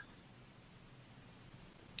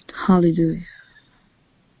 Hallelujah.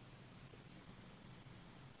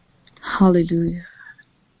 Hallelujah.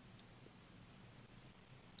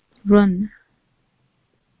 Run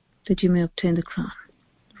that you may obtain the crown.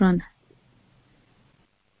 Run.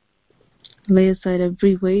 Lay aside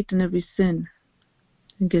every weight and every sin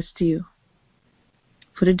that gets to you.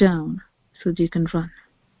 Put it down so that you can run.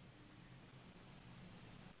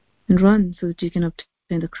 And run so that you can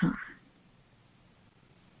obtain the crown.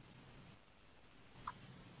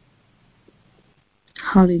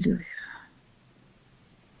 Hallelujah.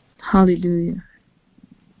 Hallelujah.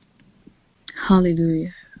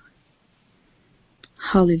 Hallelujah.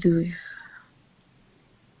 Hallelujah.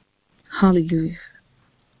 Hallelujah.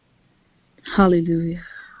 Hallelujah.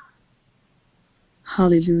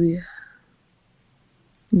 Hallelujah.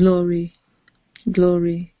 Glory,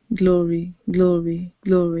 glory, glory, glory,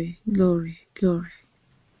 glory, glory, glory.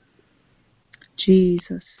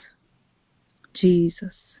 Jesus,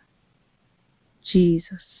 Jesus,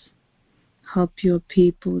 Jesus. Help your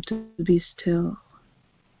people to be still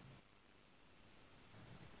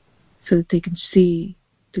so that they can see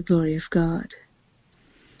the glory of God.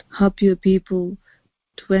 Help your people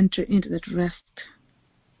to enter into that rest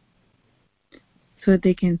so that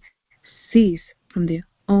they can cease from their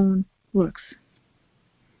own works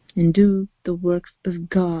and do the works of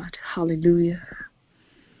God. Hallelujah.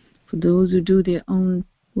 For those who do their own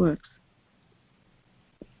works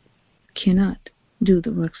cannot do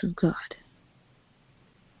the works of God.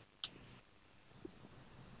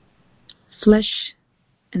 Flesh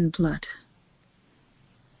and blood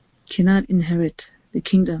cannot inherit the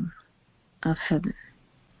kingdom of heaven.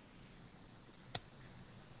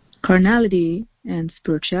 Carnality and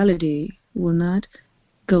spirituality will not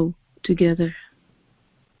go together.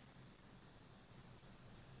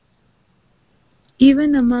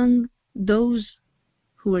 Even among those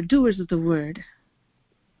who are doers of the word,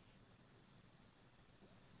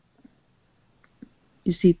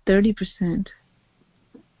 you see 30%,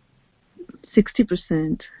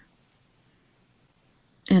 60%,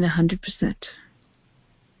 and 100%.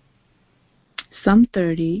 Some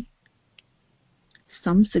 30,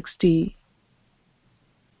 some 60,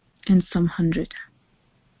 and some 100.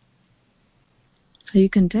 Are you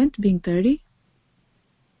content being 30?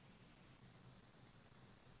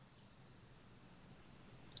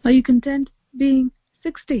 Are you content being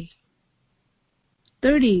 60?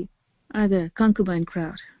 30 are the concubine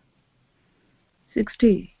crowd.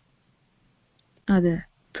 60 are the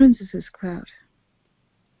princesses crowd.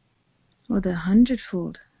 Or the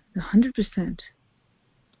 100-fold, the 100%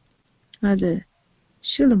 are the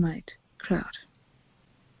Shulamite crowd.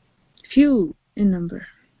 Few in number.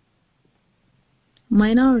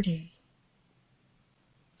 Minority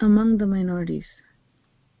among the minorities.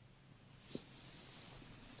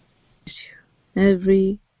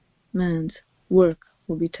 Every man's work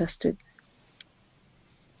will be tested.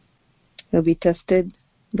 They'll be tested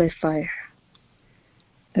by fire.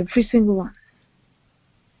 Every single one.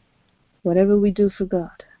 Whatever we do for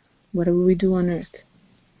God, whatever we do on earth,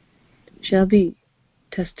 shall be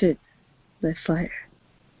tested by fire.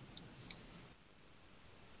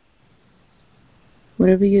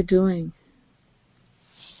 Whatever you're doing,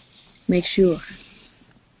 make sure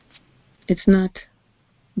it's not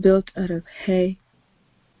built out of hay.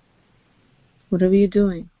 Whatever you're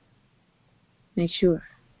doing, make sure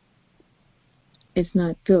it's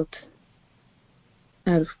not built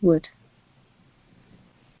out of wood.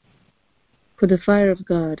 For the fire of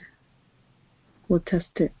God will test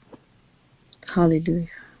it. Hallelujah.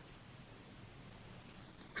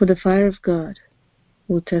 For the fire of God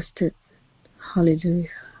will test it. Hallelujah.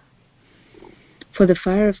 For the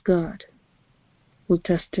fire of God will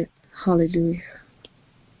test it. Hallelujah.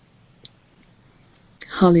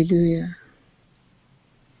 Hallelujah.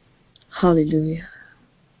 Hallelujah.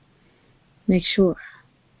 Make sure,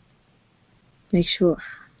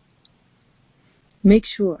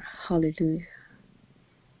 hallelujah,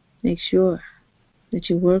 make sure that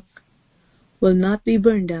your work will not be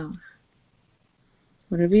burned down.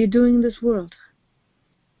 Whatever you're doing in this world,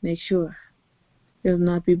 make sure it will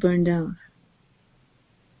not be burned down.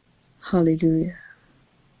 Hallelujah.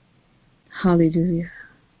 Hallelujah.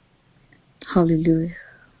 Hallelujah.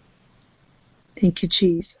 Thank you,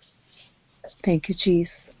 Jesus. Thank you,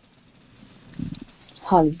 Jesus.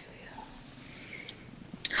 Hallelujah.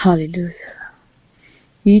 Hallelujah.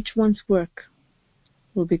 Each one's work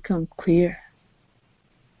will become clear,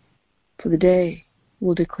 for the day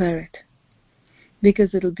will declare it,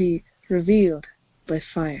 because it'll be revealed by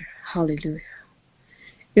fire. Hallelujah.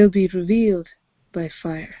 It'll be revealed by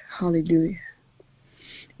fire. Hallelujah.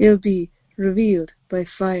 It'll be revealed by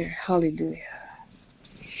fire. Hallelujah.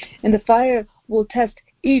 And the fire will test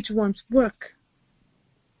each one's work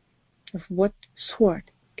of what sort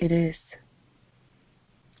it is.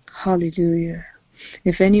 Hallelujah.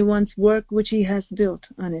 If anyone's work which he has built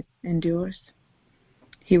on it endures,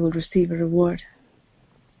 he will receive a reward.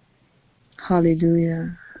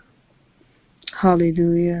 Hallelujah.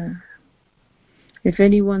 Hallelujah. If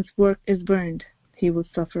anyone's work is burned, he will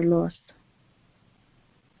suffer loss.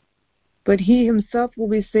 But he himself will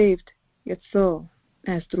be saved, yet so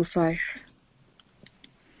as through fire.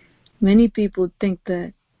 Many people think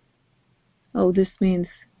that, oh, this means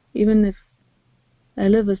even if I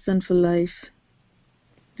live a sinful life,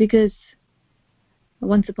 because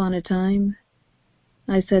once upon a time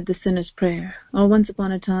I said the sinner's prayer, or once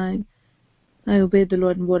upon a time I obeyed the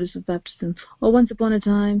Lord in waters of baptism, or once upon a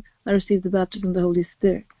time I received the baptism of the Holy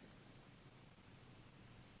Spirit.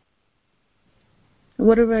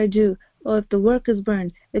 Whatever I do, or if the work is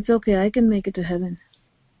burned, it's okay, I can make it to heaven.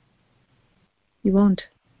 You won't.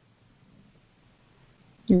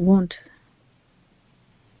 You won't.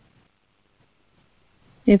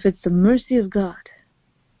 If it's the mercy of God,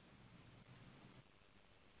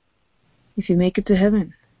 if you make it to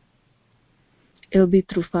heaven, it'll be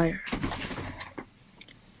through fire.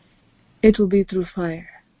 It will be through fire.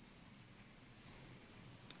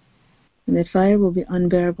 And that fire will be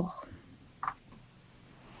unbearable.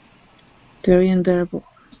 Very unbearable.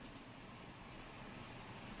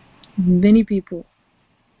 Many people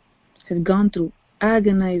have gone through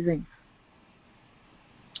agonizing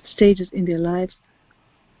stages in their lives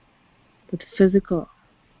with physical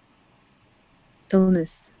illness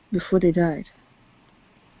before they died,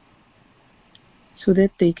 so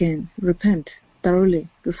that they can repent thoroughly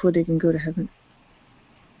before they can go to heaven.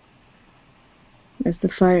 That's the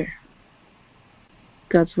fire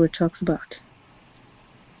God's word talks about.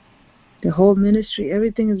 The whole ministry,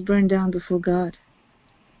 everything is burned down before God.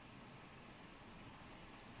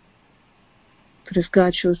 But if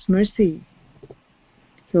God shows mercy,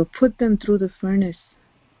 He'll put them through the furnace,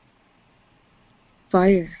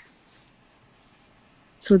 fire,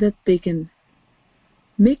 so that they can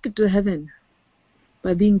make it to heaven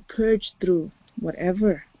by being purged through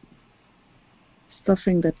whatever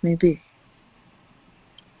suffering that may be.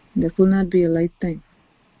 That will not be a light thing,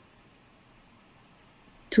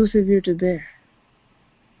 too severe to bear,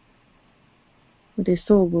 but their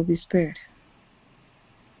soul will be spared.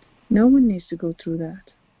 No one needs to go through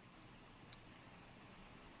that.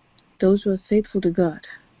 Those who are faithful to God,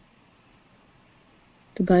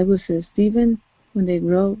 the Bible says, even when they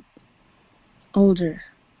grow older,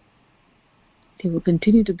 they will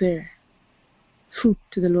continue to bear fruit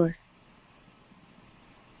to the Lord.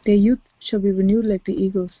 Their youth shall be renewed like the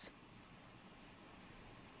eagles.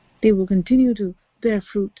 They will continue to bear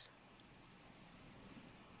fruit.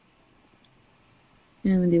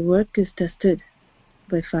 And when their work is tested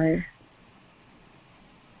by fire,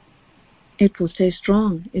 it will stay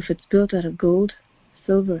strong if it's built out of gold,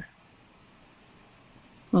 silver,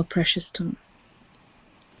 or precious stone.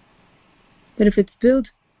 But if it's built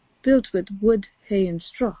with wood, hay, and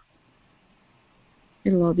straw,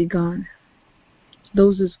 it'll all be gone.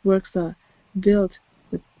 Those whose works are built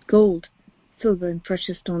with gold, silver, and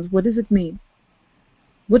precious stones, what does it mean?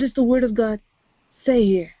 What does the Word of God say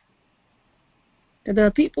here? That there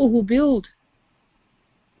are people who build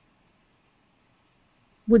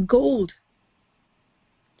with gold,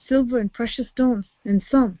 silver, and precious stones, and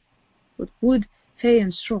some with wood, hay,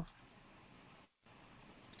 and straw.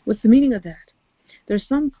 What's the meaning of that? There's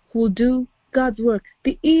some who will do God's work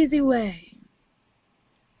the easy way.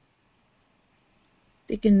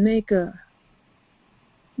 They can make a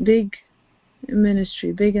big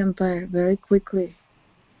ministry, big empire very quickly.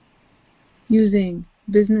 using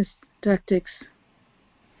business tactics,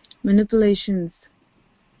 manipulations,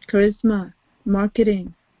 charisma,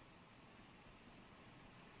 marketing.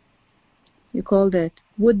 You call that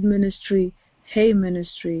wood ministry, hay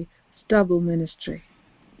ministry, stubble ministry.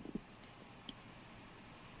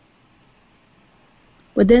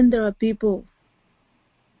 But then there are people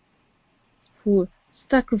who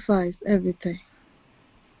sacrifice everything,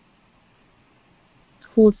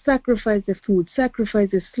 who will sacrifice their food, sacrifice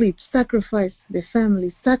their sleep, sacrifice their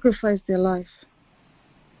family, sacrifice their life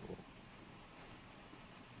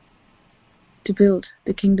to build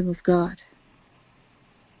the kingdom of God.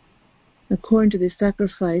 According to this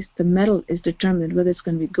sacrifice, the metal is determined, whether it's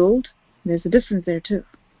going to be gold. There's a difference there too.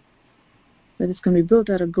 Whether it's going to be built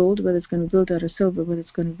out of gold, whether it's going to be built out of silver, whether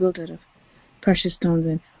it's going to be built out of precious stones,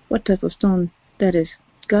 and what type of stone that is.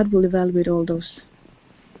 God will evaluate all those.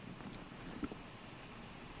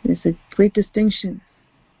 There's a great distinction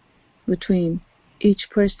between each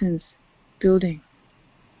person's building,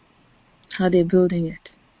 how they're building it,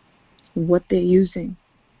 what they're using.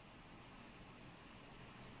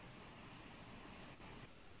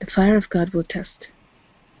 The fire of God will test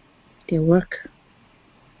their work.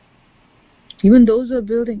 Even those who are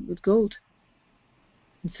building with gold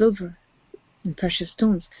and silver and precious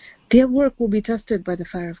stones, their work will be tested by the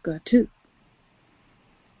fire of God too.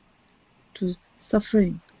 To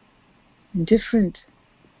suffering and different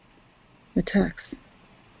attacks.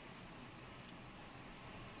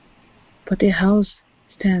 But their house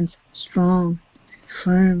stands strong,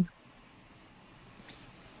 firm,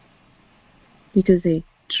 because they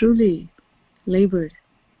truly labored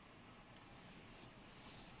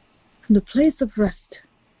from the place of rest,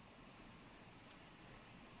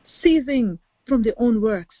 ceasing from their own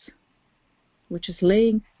works, which is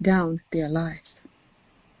laying down their lives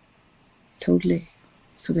totally,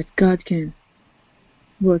 so that God can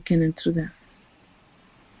work in and through them.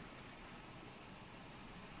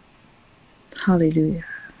 Hallelujah.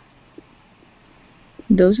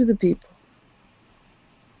 Those are the people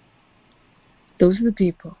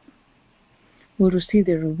who will receive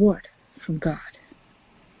their reward from God.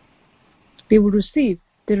 They will receive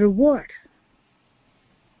their reward.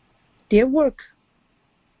 Their work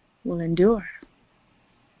will endure.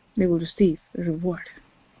 They will receive a reward.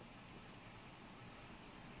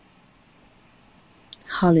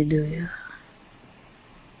 Hallelujah.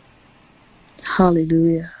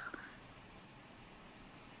 Hallelujah.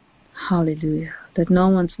 Hallelujah. Let no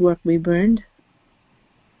one's work be burned,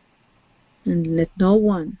 and let no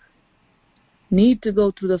one need to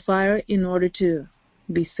go through the fire in order to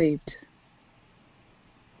be saved.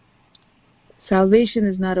 Salvation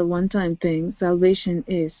is not a one-time thing. Salvation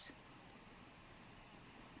is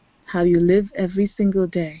how you live every single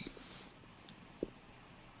day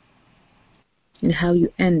and how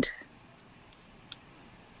you end.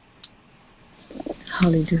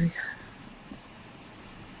 Hallelujah.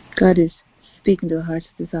 God is speaking to our hearts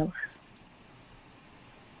this hour.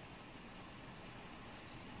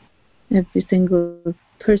 Every single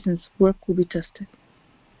person's work will be tested.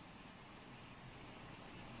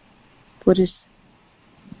 What is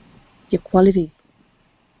your quality?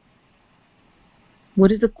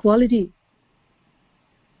 What is the quality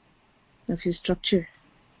of your structure?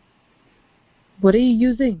 What are you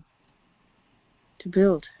using to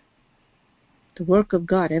build the work of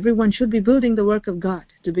God? Everyone should be building the work of God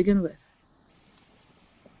to begin with.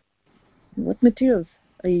 What materials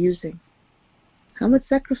are you using? How much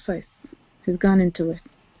sacrifice has gone into it?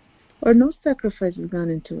 Or no sacrifice has gone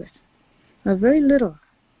into it? Or very little?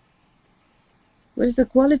 What is the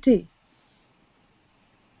quality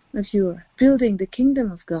of your building the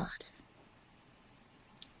kingdom of God?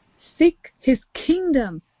 Seek His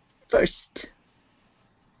kingdom first.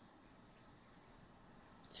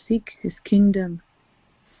 Seek His kingdom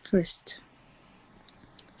first.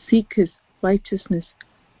 Seek His righteousness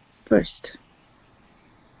first.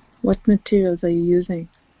 What materials are you using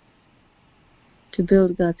to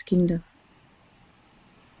build God's kingdom?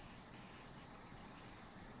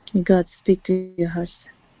 May God speak to your hearts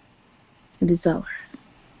at this hour.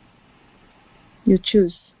 You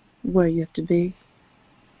choose where you have to be.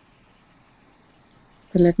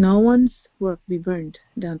 But let no one's work be burned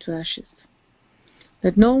down to ashes.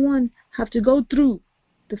 Let no one have to go through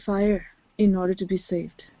the fire in order to be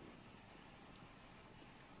saved.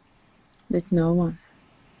 Let no one.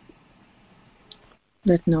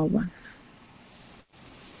 Let no one.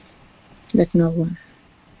 Let no one.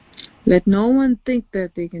 Let no one think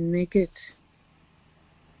that they can make it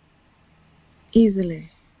easily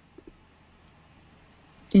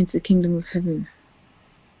into the kingdom of heaven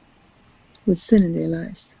with sin in their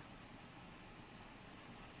lives.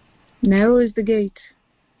 Narrow is the gate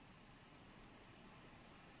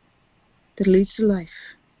that leads to life.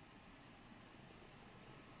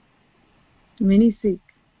 Many seek.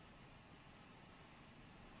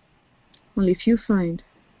 Only few find.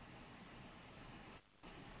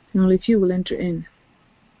 And only few will enter in.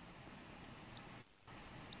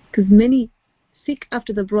 Because many seek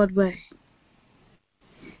after the broad way.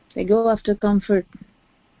 They go after comfort.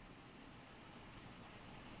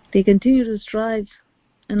 They continue to strive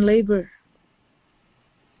and labor.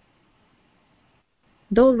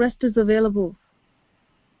 Though rest is available,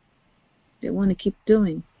 they want to keep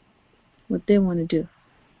doing what they want to do.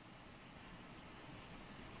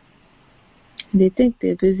 They think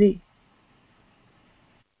they're busy.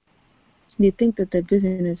 They think that their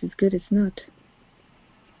busyness is good. It's not.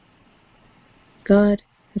 God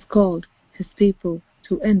has called His people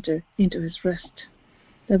to enter into His rest.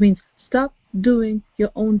 That means stop doing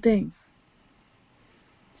your own thing.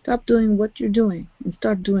 Stop doing what you're doing and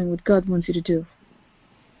start doing what God wants you to do.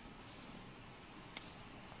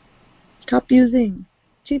 Stop using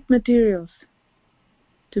cheap materials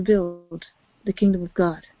to build the kingdom of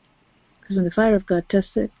God. Because when the fire of God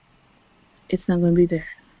tests it, it's not going to be there.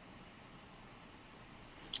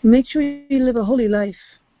 Make sure you live a holy life.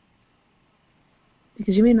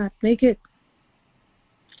 Because you may not make it.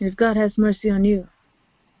 And if God has mercy on you,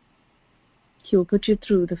 He will put you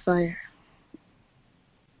through the fire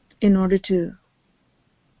in order to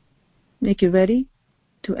make you ready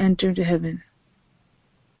to enter into heaven.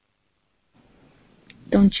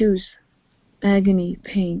 Don't choose agony,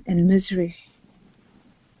 pain, and misery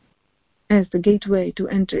as the gateway to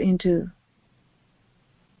enter into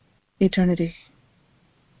eternity.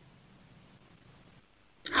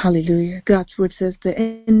 Hallelujah. God's word says the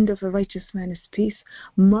end of a righteous man is peace.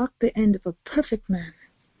 Mark the end of a perfect man.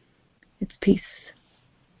 It's peace.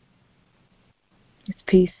 It's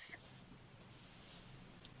peace.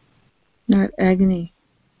 Not agony.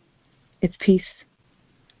 It's peace.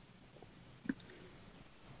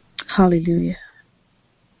 Hallelujah.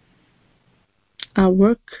 Our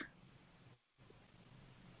work,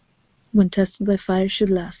 when tested by fire, should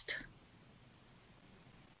last.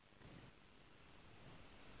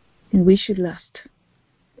 And we should last.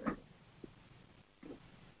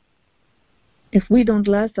 If we don't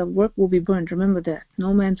last, our work will be burned. Remember that.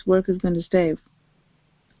 No man's work is going to stay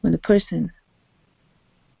when the person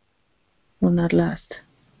will not last.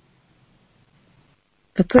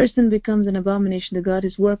 If a person becomes an abomination to God,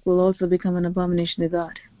 his work will also become an abomination to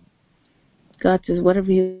God. God says whatever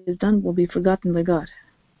he has done will be forgotten by God.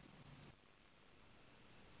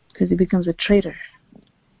 Because he becomes a traitor.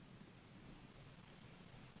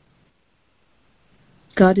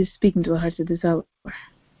 God is speaking to our hearts at this hour.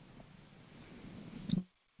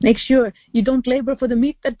 Make sure you don't labor for the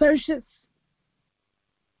meat that perishes.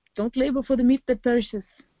 Don't labor for the meat that perishes.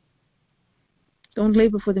 Don't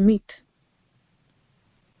labor for the meat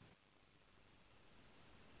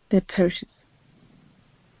that perishes.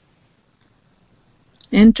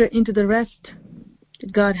 Enter into the rest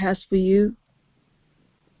that God has for you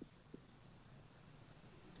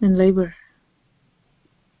and labor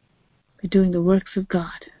by doing the works of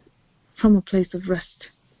God from a place of rest,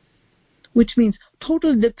 which means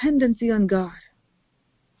total dependency on God,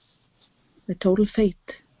 the total faith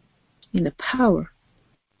in the power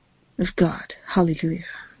of God. Hallelujah.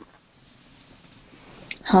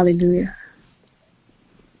 Hallelujah.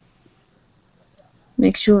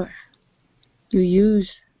 Make sure you use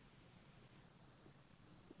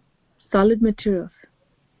solid materials,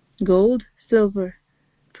 gold, silver,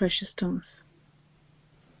 precious stones.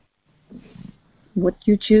 What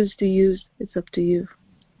you choose to use, it's up to you.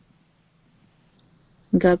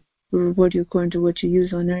 God will reward you according to what you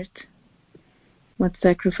use on earth, what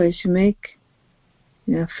sacrifice you make,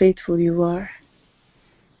 and how faithful you are,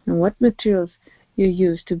 and what materials you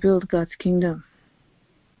use to build God's kingdom.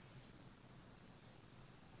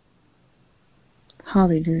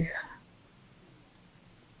 Hallelujah.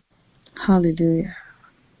 Hallelujah.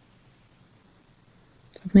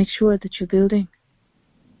 So make sure that you're building.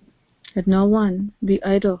 Let no one be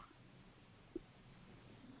idle.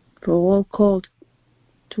 For all called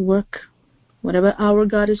to work. Whatever hour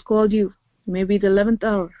God has called you. It may be the 11th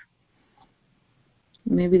hour.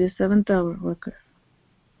 It may be the 7th hour worker.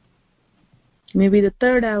 It may be the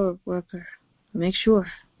 3rd hour worker. Make sure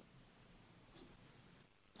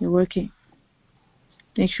you're working.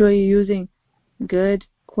 Make sure you're using good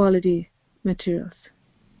quality materials.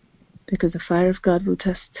 Because the fire of God will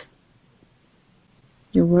test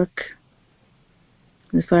your work.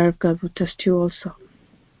 And the fire of God will test you also.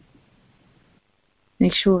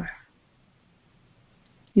 Make sure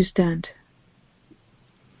you stand.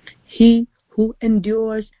 He who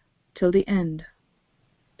endures till the end,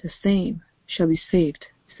 the same shall be saved,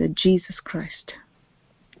 said Jesus Christ.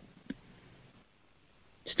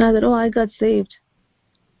 It's not that, I got saved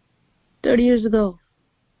 30 years ago.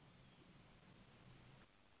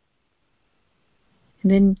 And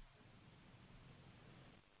then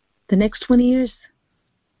the next 20 years,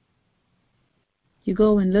 you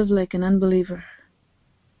go and live like an unbeliever.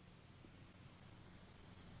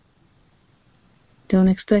 Don't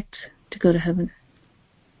expect to go to heaven.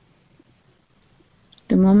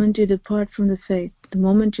 The moment you depart from the faith, the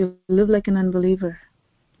moment you live like an unbeliever,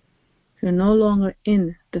 you're no longer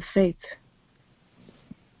in the faith.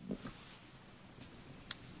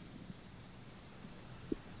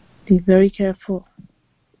 Be very careful.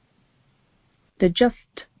 The just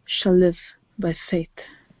shall live by faith.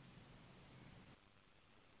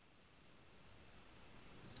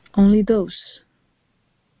 Only those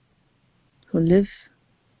who live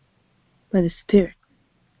by the Spirit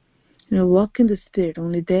and who walk in the Spirit,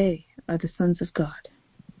 only they are the sons of God.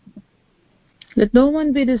 Let no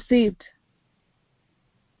one be deceived.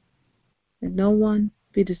 Let no one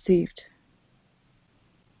be deceived.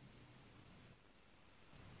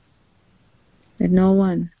 Let no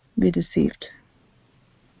one be deceived.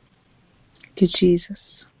 Thank you, Jesus.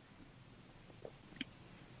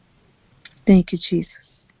 Thank you, Jesus.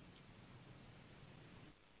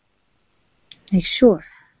 Make sure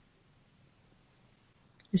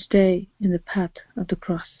you stay in the path of the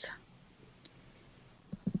cross.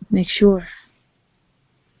 Make sure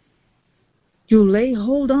you lay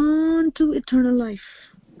hold on to eternal life.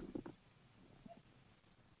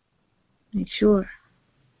 Make sure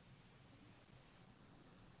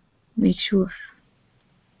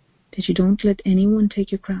that you don't let anyone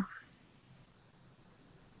take your crown.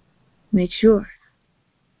 Make sure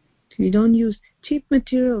that you don't use cheap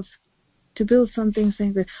materials to build something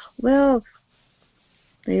saying that, well,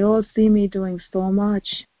 they all see me doing so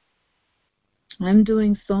much. I'm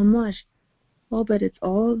doing so much. Oh, but it's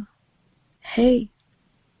all hay.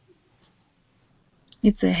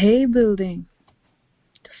 It's a hay building.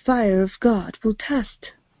 The fire of God will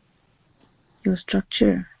test your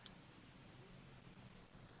structure.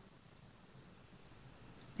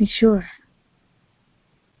 Make sure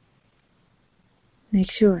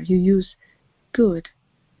you use good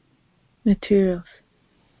materials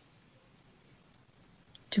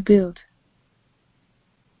to build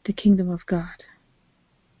the kingdom of God.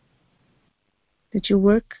 That your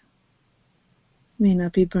work may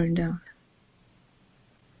not be burned down.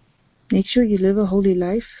 Make sure you live a holy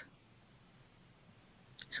life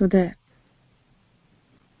so that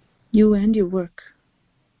you and your work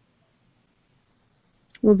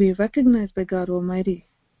will be recognized by God Almighty,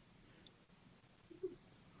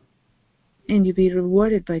 and you be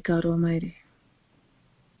rewarded by God Almighty.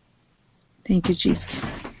 Thank you, Jesus.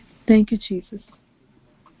 Thank you, Jesus.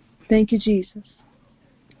 Thank you, Jesus.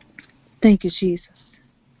 Thank you, Jesus.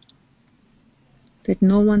 That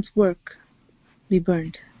no one's work be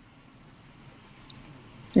burned.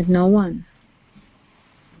 Let no one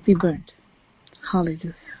be burned.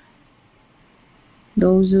 Hallelujah.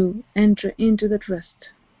 Those who enter into that rest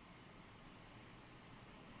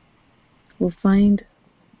will find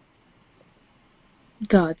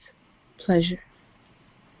God's pleasure,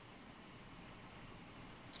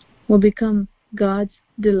 will become God's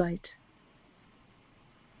delight.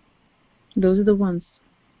 Those are the ones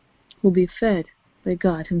who will be fed by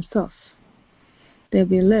God Himself. They'll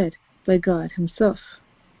be led by God Himself.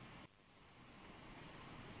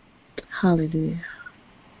 Hallelujah.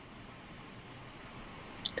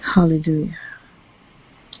 Hallelujah.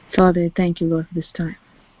 Father, thank you, Lord, for this time.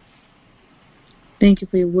 Thank you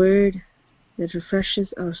for your word that refreshes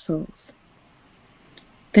our souls.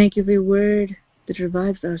 Thank you for your word that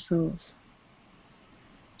revives our souls.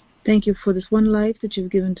 Thank you for this one life that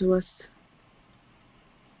you've given to us,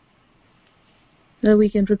 that we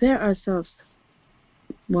can prepare ourselves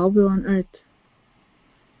while we're on earth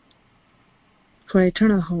for our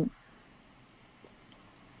eternal home.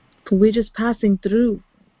 For we're just passing through.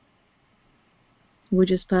 We're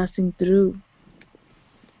just passing through.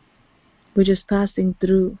 We're just passing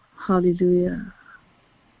through. Hallelujah.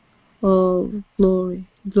 Oh, glory,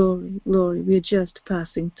 glory, glory. We're just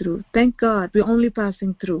passing through. Thank God we're only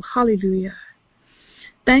passing through. Hallelujah.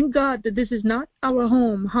 Thank God that this is not our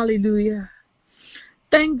home. Hallelujah.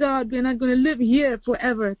 Thank God we're not going to live here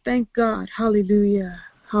forever. Thank God. Hallelujah.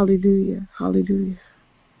 Hallelujah. Hallelujah.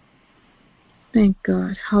 Thank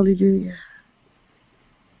God. Hallelujah.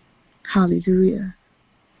 Hallelujah.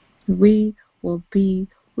 We will be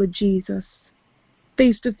with Jesus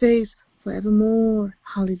face to face forevermore.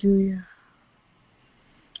 Hallelujah.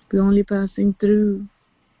 We're only passing through.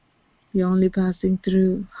 We're only passing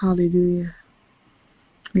through. Hallelujah.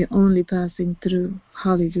 We're only passing through.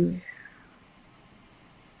 Hallelujah.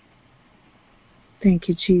 Thank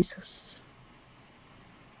you, Jesus.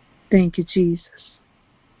 Thank you, Jesus.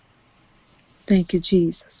 Thank you,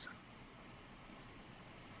 Jesus.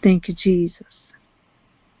 Thank you, Jesus.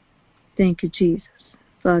 Thank you, Jesus.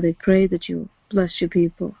 Father, I pray that you bless your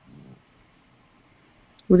people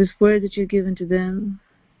with this word that you've given to them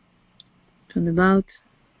from the mouth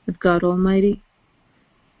of God Almighty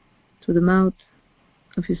to the mouth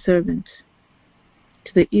of your servant,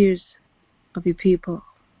 to the ears of your people.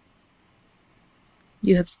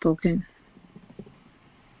 You have spoken,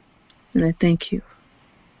 and I thank you.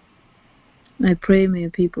 I pray may your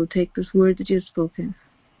people take this word that you have spoken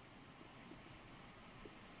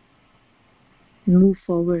and move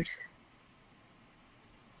forward.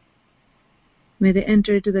 May they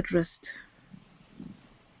enter into that rest.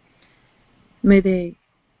 May they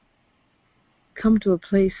come to a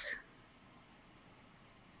place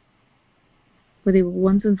where they will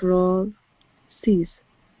once and for all cease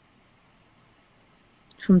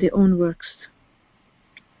from their own works.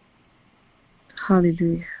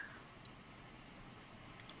 Hallelujah.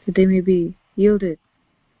 That they may be yielded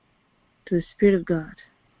to the Spirit of God,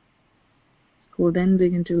 who will then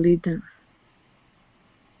begin to lead them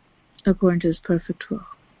according to His perfect will.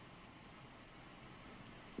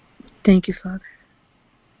 Thank you, Father.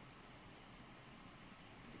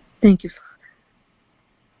 Thank you, Father.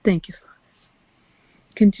 Thank you, Father.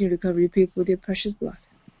 Continue to cover your people with your precious blood.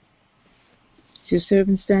 As your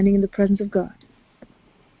servant standing in the presence of God,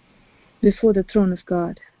 before the throne of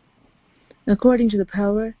God, according to the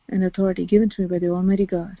power and authority given to me by the Almighty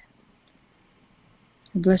God.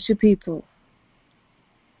 I bless your people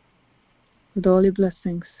with all your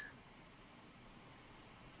blessings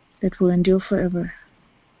that will endure forever,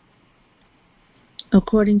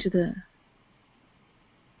 according to the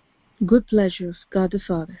good pleasure of God the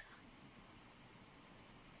Father,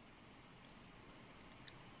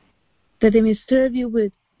 that they may serve you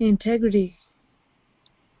with integrity,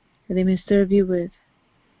 that they may serve you with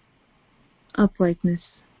uprightness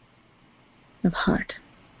of heart,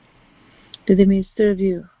 that they may serve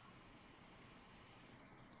you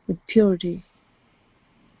with purity,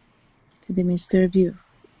 that they may serve you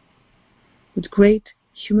with great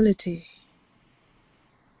humility,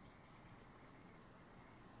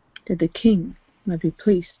 that the King might be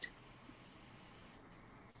pleased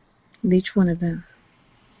with each one of them,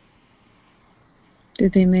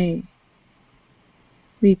 that they may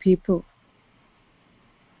be people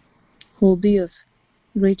who will be of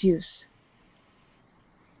great use,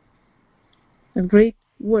 of great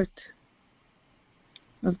worth,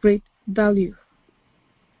 of great value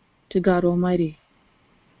to God Almighty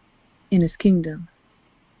in His kingdom,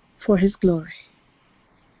 for His glory.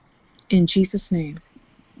 In Jesus' name,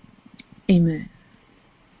 amen.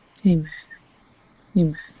 Amen.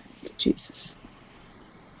 Amen. Jesus.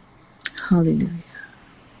 Hallelujah.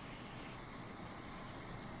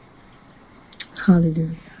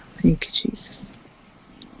 Hallelujah. Thank you, Jesus.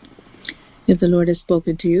 If the Lord has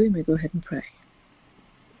spoken to you, you may go ahead and pray.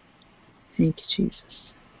 Thank you,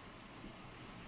 Jesus.